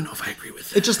don't know if I agree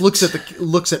with that. It just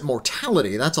looks at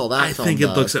mortality. That's all that. I think it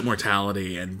looks at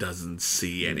mortality and doesn't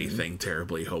see anything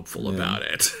terribly hopeful about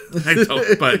it. I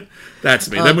don't, but that's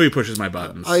me. That movie pushes my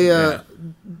buttons.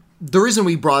 The reason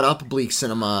we brought up bleak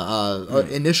cinema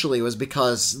initially was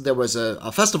because there was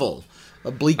a festival. A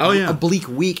bleak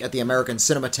week at the American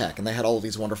Cinematheque, and they had all of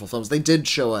these wonderful films. They did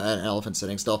show an elephant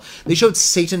sitting still. They showed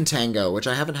Satan Tango, which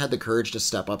I haven't had the courage to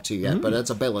step up to yet, but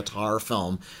it's a Béla Tarr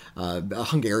film, a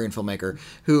Hungarian filmmaker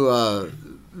who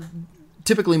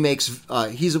typically makes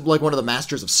he's like one of the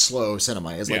masters of slow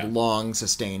cinema. He has like long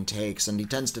sustained takes, and he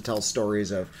tends to tell stories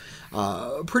of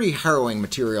pretty harrowing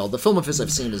material. The film of his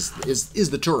I've seen is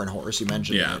The Turin Horse. You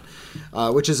mentioned it,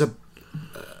 which is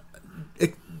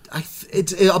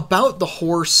it's about the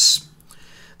horse.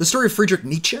 The story of Friedrich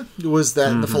Nietzsche was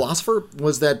that the philosopher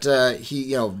was that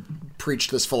he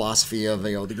preached this philosophy of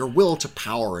your will to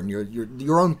power and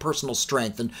your own personal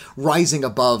strength and rising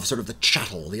above sort of the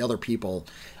chattel, the other people.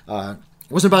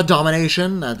 wasn't about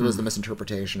domination. That was the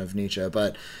misinterpretation of Nietzsche.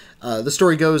 But the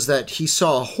story goes that he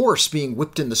saw a horse being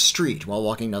whipped in the street while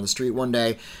walking down the street one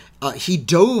day. He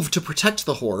dove to protect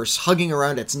the horse, hugging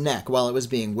around its neck while it was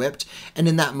being whipped. And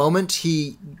in that moment,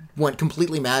 he went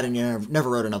completely mad and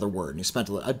never wrote another word. And he spent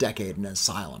a decade in an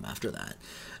asylum after that.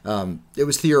 It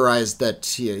was theorized that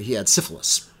he had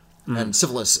syphilis, and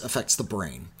syphilis affects the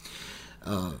brain.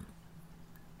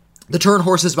 The Turin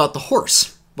Horse is about the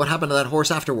horse. What happened to that horse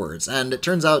afterwards? And it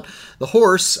turns out the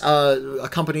horse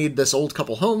accompanied this old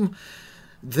couple home.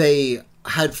 They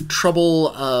had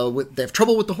trouble. They have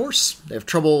trouble with the horse. They have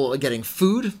trouble getting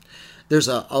food. There's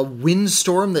a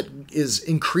windstorm that is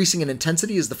increasing in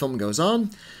intensity as the film goes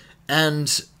on,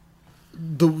 and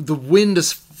the wind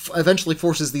eventually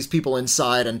forces these people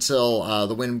inside until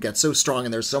the wind gets so strong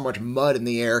and there's so much mud in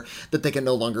the air that they can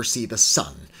no longer see the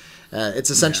sun. It's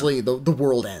essentially the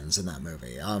world ends in that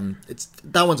movie.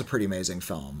 That one's a pretty amazing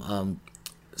film.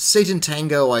 Satan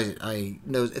Tango, I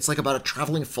know it's like about a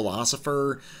traveling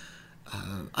philosopher.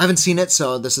 I haven't seen it,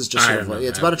 so this is just sort of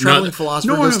it's about a traveling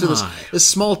philosopher who goes to this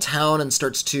small town and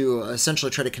starts to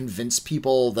essentially try to convince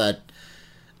people that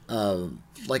a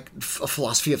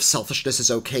philosophy of selfishness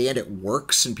is okay, and it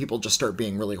works, and people just start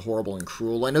being really horrible and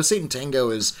cruel. I know Satan Tango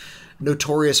is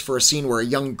notorious for a scene where a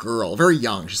young girl, very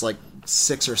young, she's like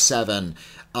 6 or 7,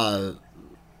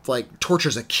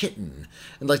 tortures a kitten,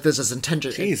 and there's this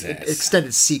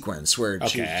extended sequence where no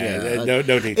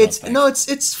details.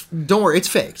 It's don't worry, it's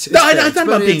faked. It's faked, not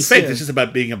about being faked. It's just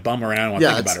about being a bummer, and I don't want to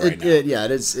think about it right now.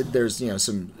 It is. There's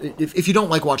some. If you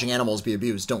don't like watching animals be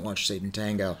abused, don't watch Satan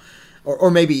Tango.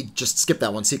 Or maybe just skip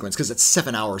that one sequence because it's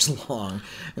 7 hours long,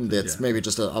 and it's maybe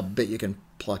just a bit you can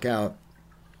pluck out.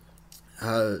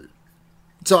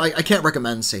 So I can't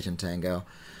recommend Satan Tango.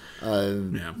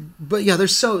 But yeah,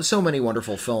 there's so many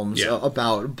wonderful films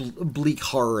about bleak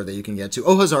horror that you can get to.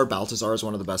 Au Hasard Balthazar is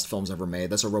one of the best films ever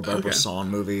made. That's a Robert Bresson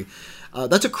movie.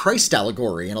 That's a Christ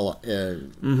allegory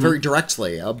very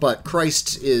directly. But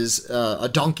Christ is a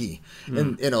donkey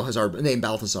in Au Hasard, named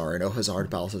Balthazar in Au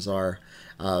Hasard Balthazar.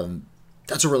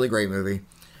 That's a really great movie.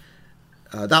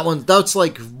 That's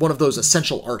like one of those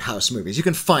essential art house movies. You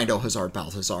can find Au Hasard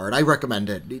Balthazar, and I recommend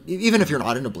it. Even if you're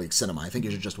not into bleak cinema, I think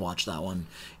you should just watch that one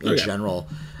in general.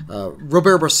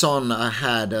 Robert Bresson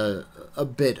had a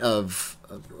bit of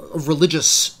a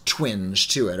religious twinge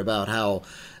to it about how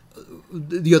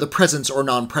the presence or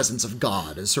non-presence of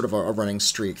God is sort of a running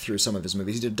streak through some of his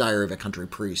movies. He did Diary of a Country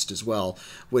Priest as well,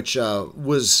 which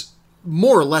was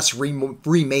more or less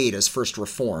remade as First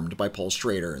Reformed by Paul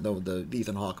Schrader, the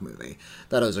Ethan Hawke movie.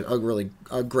 That is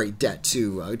a great debt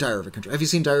to Diary of a Country. Have you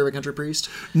seen Diary of a Country Priest?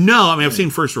 No, I mean I've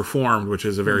seen First Reformed, which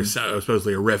is a very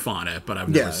supposedly a riff on it, but I've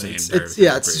never seen.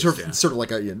 It's sort of like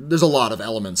there's a lot of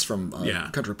elements from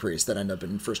Country Priest that end up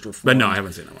in First Reformed. But no, I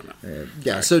haven't seen that one.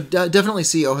 No. So definitely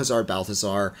see Au Hasard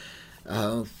Balthazar.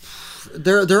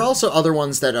 There are also other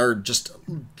ones that are just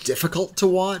difficult to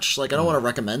watch. I don't want to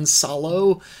recommend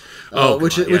Salo.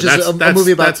 Which is a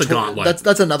movie about that's a gauntlet.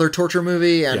 That's another torture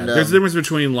movie, and there's a difference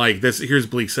between this. Here's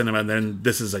bleak cinema, and then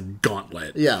this is a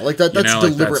gauntlet. Yeah, that's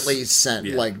deliberately sent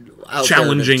out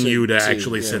challenging you to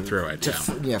actually sit through it.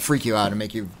 Freak you out and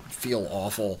make you feel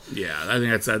awful. Yeah, I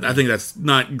think that's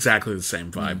not exactly the same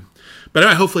vibe.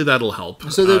 But hopefully that'll help.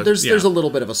 So there's a little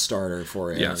bit of a starter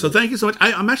for you. Yeah. So thank you so much.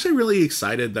 I'm actually really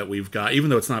excited that we've got, even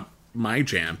though it's not my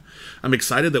jam, I'm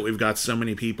excited that we've got so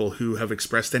many people who have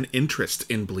expressed an interest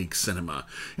in bleak cinema.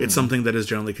 It's something that is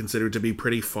generally considered to be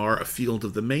pretty far afield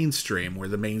of the mainstream, where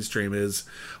the mainstream is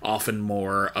often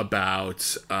more about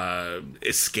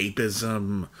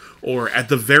escapism, or at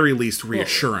the very least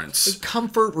reassurance.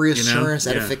 Comfort, reassurance,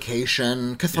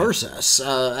 edification, catharsis.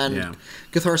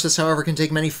 Catharsis, however, can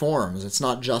take many forms. It's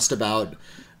not just about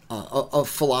a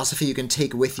philosophy you can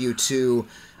take with you to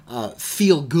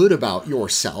feel good about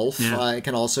yourself. It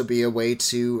can also be a way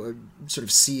to sort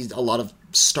of see a lot of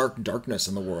stark darkness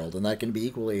in the world, and that can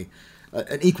be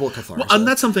an equal catharsis. Well, and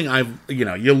that's something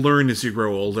you learn as you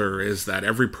grow older, is that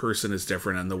every person is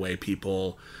different, and the way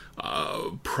people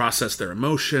process their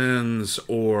emotions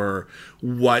or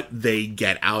what they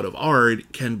get out of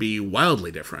art can be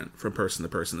wildly different from person to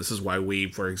person. This is why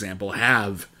we, for example,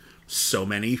 have so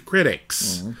many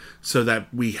critics, so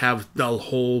that we have a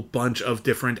whole bunch of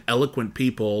different eloquent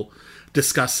people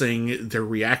discussing their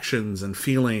reactions and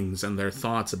feelings and their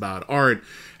thoughts about art,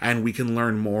 and we can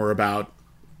learn more about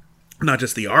not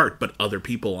just the art, but other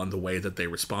people on the way that they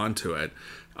respond to it.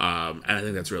 And I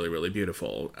think that's really, really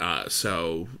beautiful.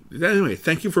 So anyway,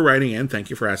 thank you for writing in. Thank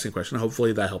you for asking a question.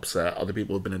 Hopefully that helps other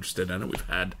people who've been interested in it. We've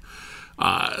had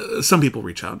some people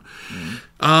reach out.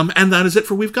 And that is it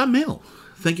for We've Got Mail.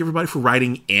 thank you everybody for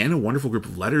writing in a wonderful group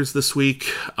of letters this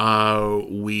week.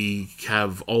 We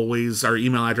have always, our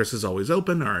email address is always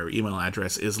open. Our email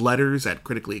address is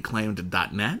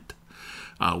letters@criticallyacclaimed.net.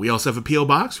 We also have a P.O.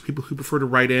 Box for people who prefer to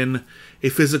write in a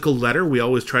physical letter. We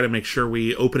always try to make sure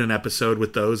we open an episode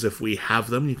with those if we have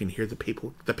them. You can hear the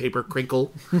paper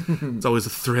crinkle. It's always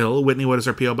a thrill. Whitney, what is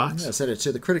our P.O. Box? Yeah, send it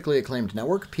to the Critically Acclaimed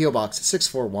Network, P.O. Box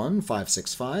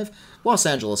 641-565, Los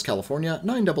Angeles, California,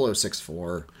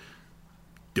 90064.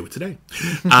 Do it today.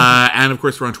 And of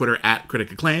course, we're on Twitter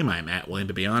 @CriticAcclaim. I'm @William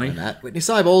Bibiani. I'm at Whitney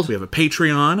Seibold. We have a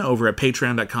Patreon over at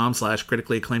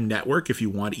patreon.com/critically acclaimed network if you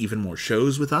want even more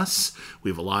shows with us.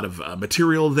 We have a lot of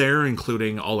material there,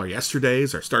 including all our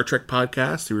yesterdays, our Star Trek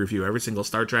podcast. We review every single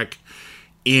Star Trek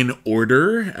in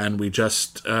order, and we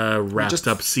just wrapped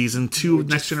up season 2 of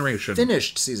Next Generation.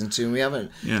 Finished season 2. We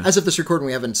haven't, as of this recording,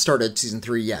 we haven't started season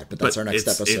 3 yet, but that's our next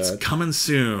episode. It's coming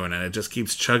soon, and it just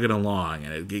keeps chugging along,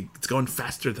 and it's going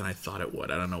faster than I thought it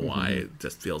would. I don't know why. It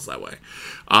just feels that way.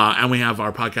 And we have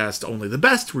our podcast, Only the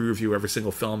Best. We review every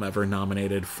single film ever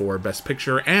nominated for Best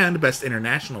Picture and Best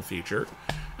International Feature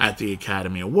at the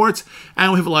Academy Awards,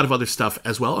 and we have a lot of other stuff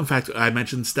as well. In fact, I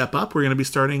mentioned Step Up. We're going to be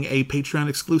starting a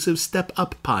Patreon-exclusive Step Up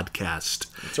podcast.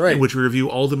 That's right. In which we review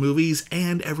all the movies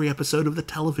and every episode of the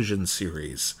television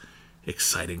series.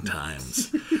 Exciting times.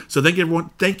 So thank you,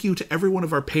 everyone. Thank you to every one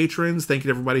of our patrons. Thank you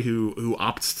to everybody who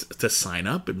opts to sign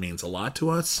up. It means a lot to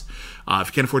us. If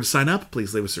you can't afford to sign up,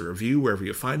 please leave us a review wherever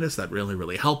you find us. That really,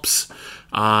 really helps.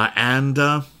 Thank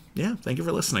you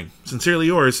for listening. Sincerely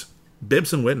yours,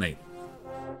 Bibbs and Whitney.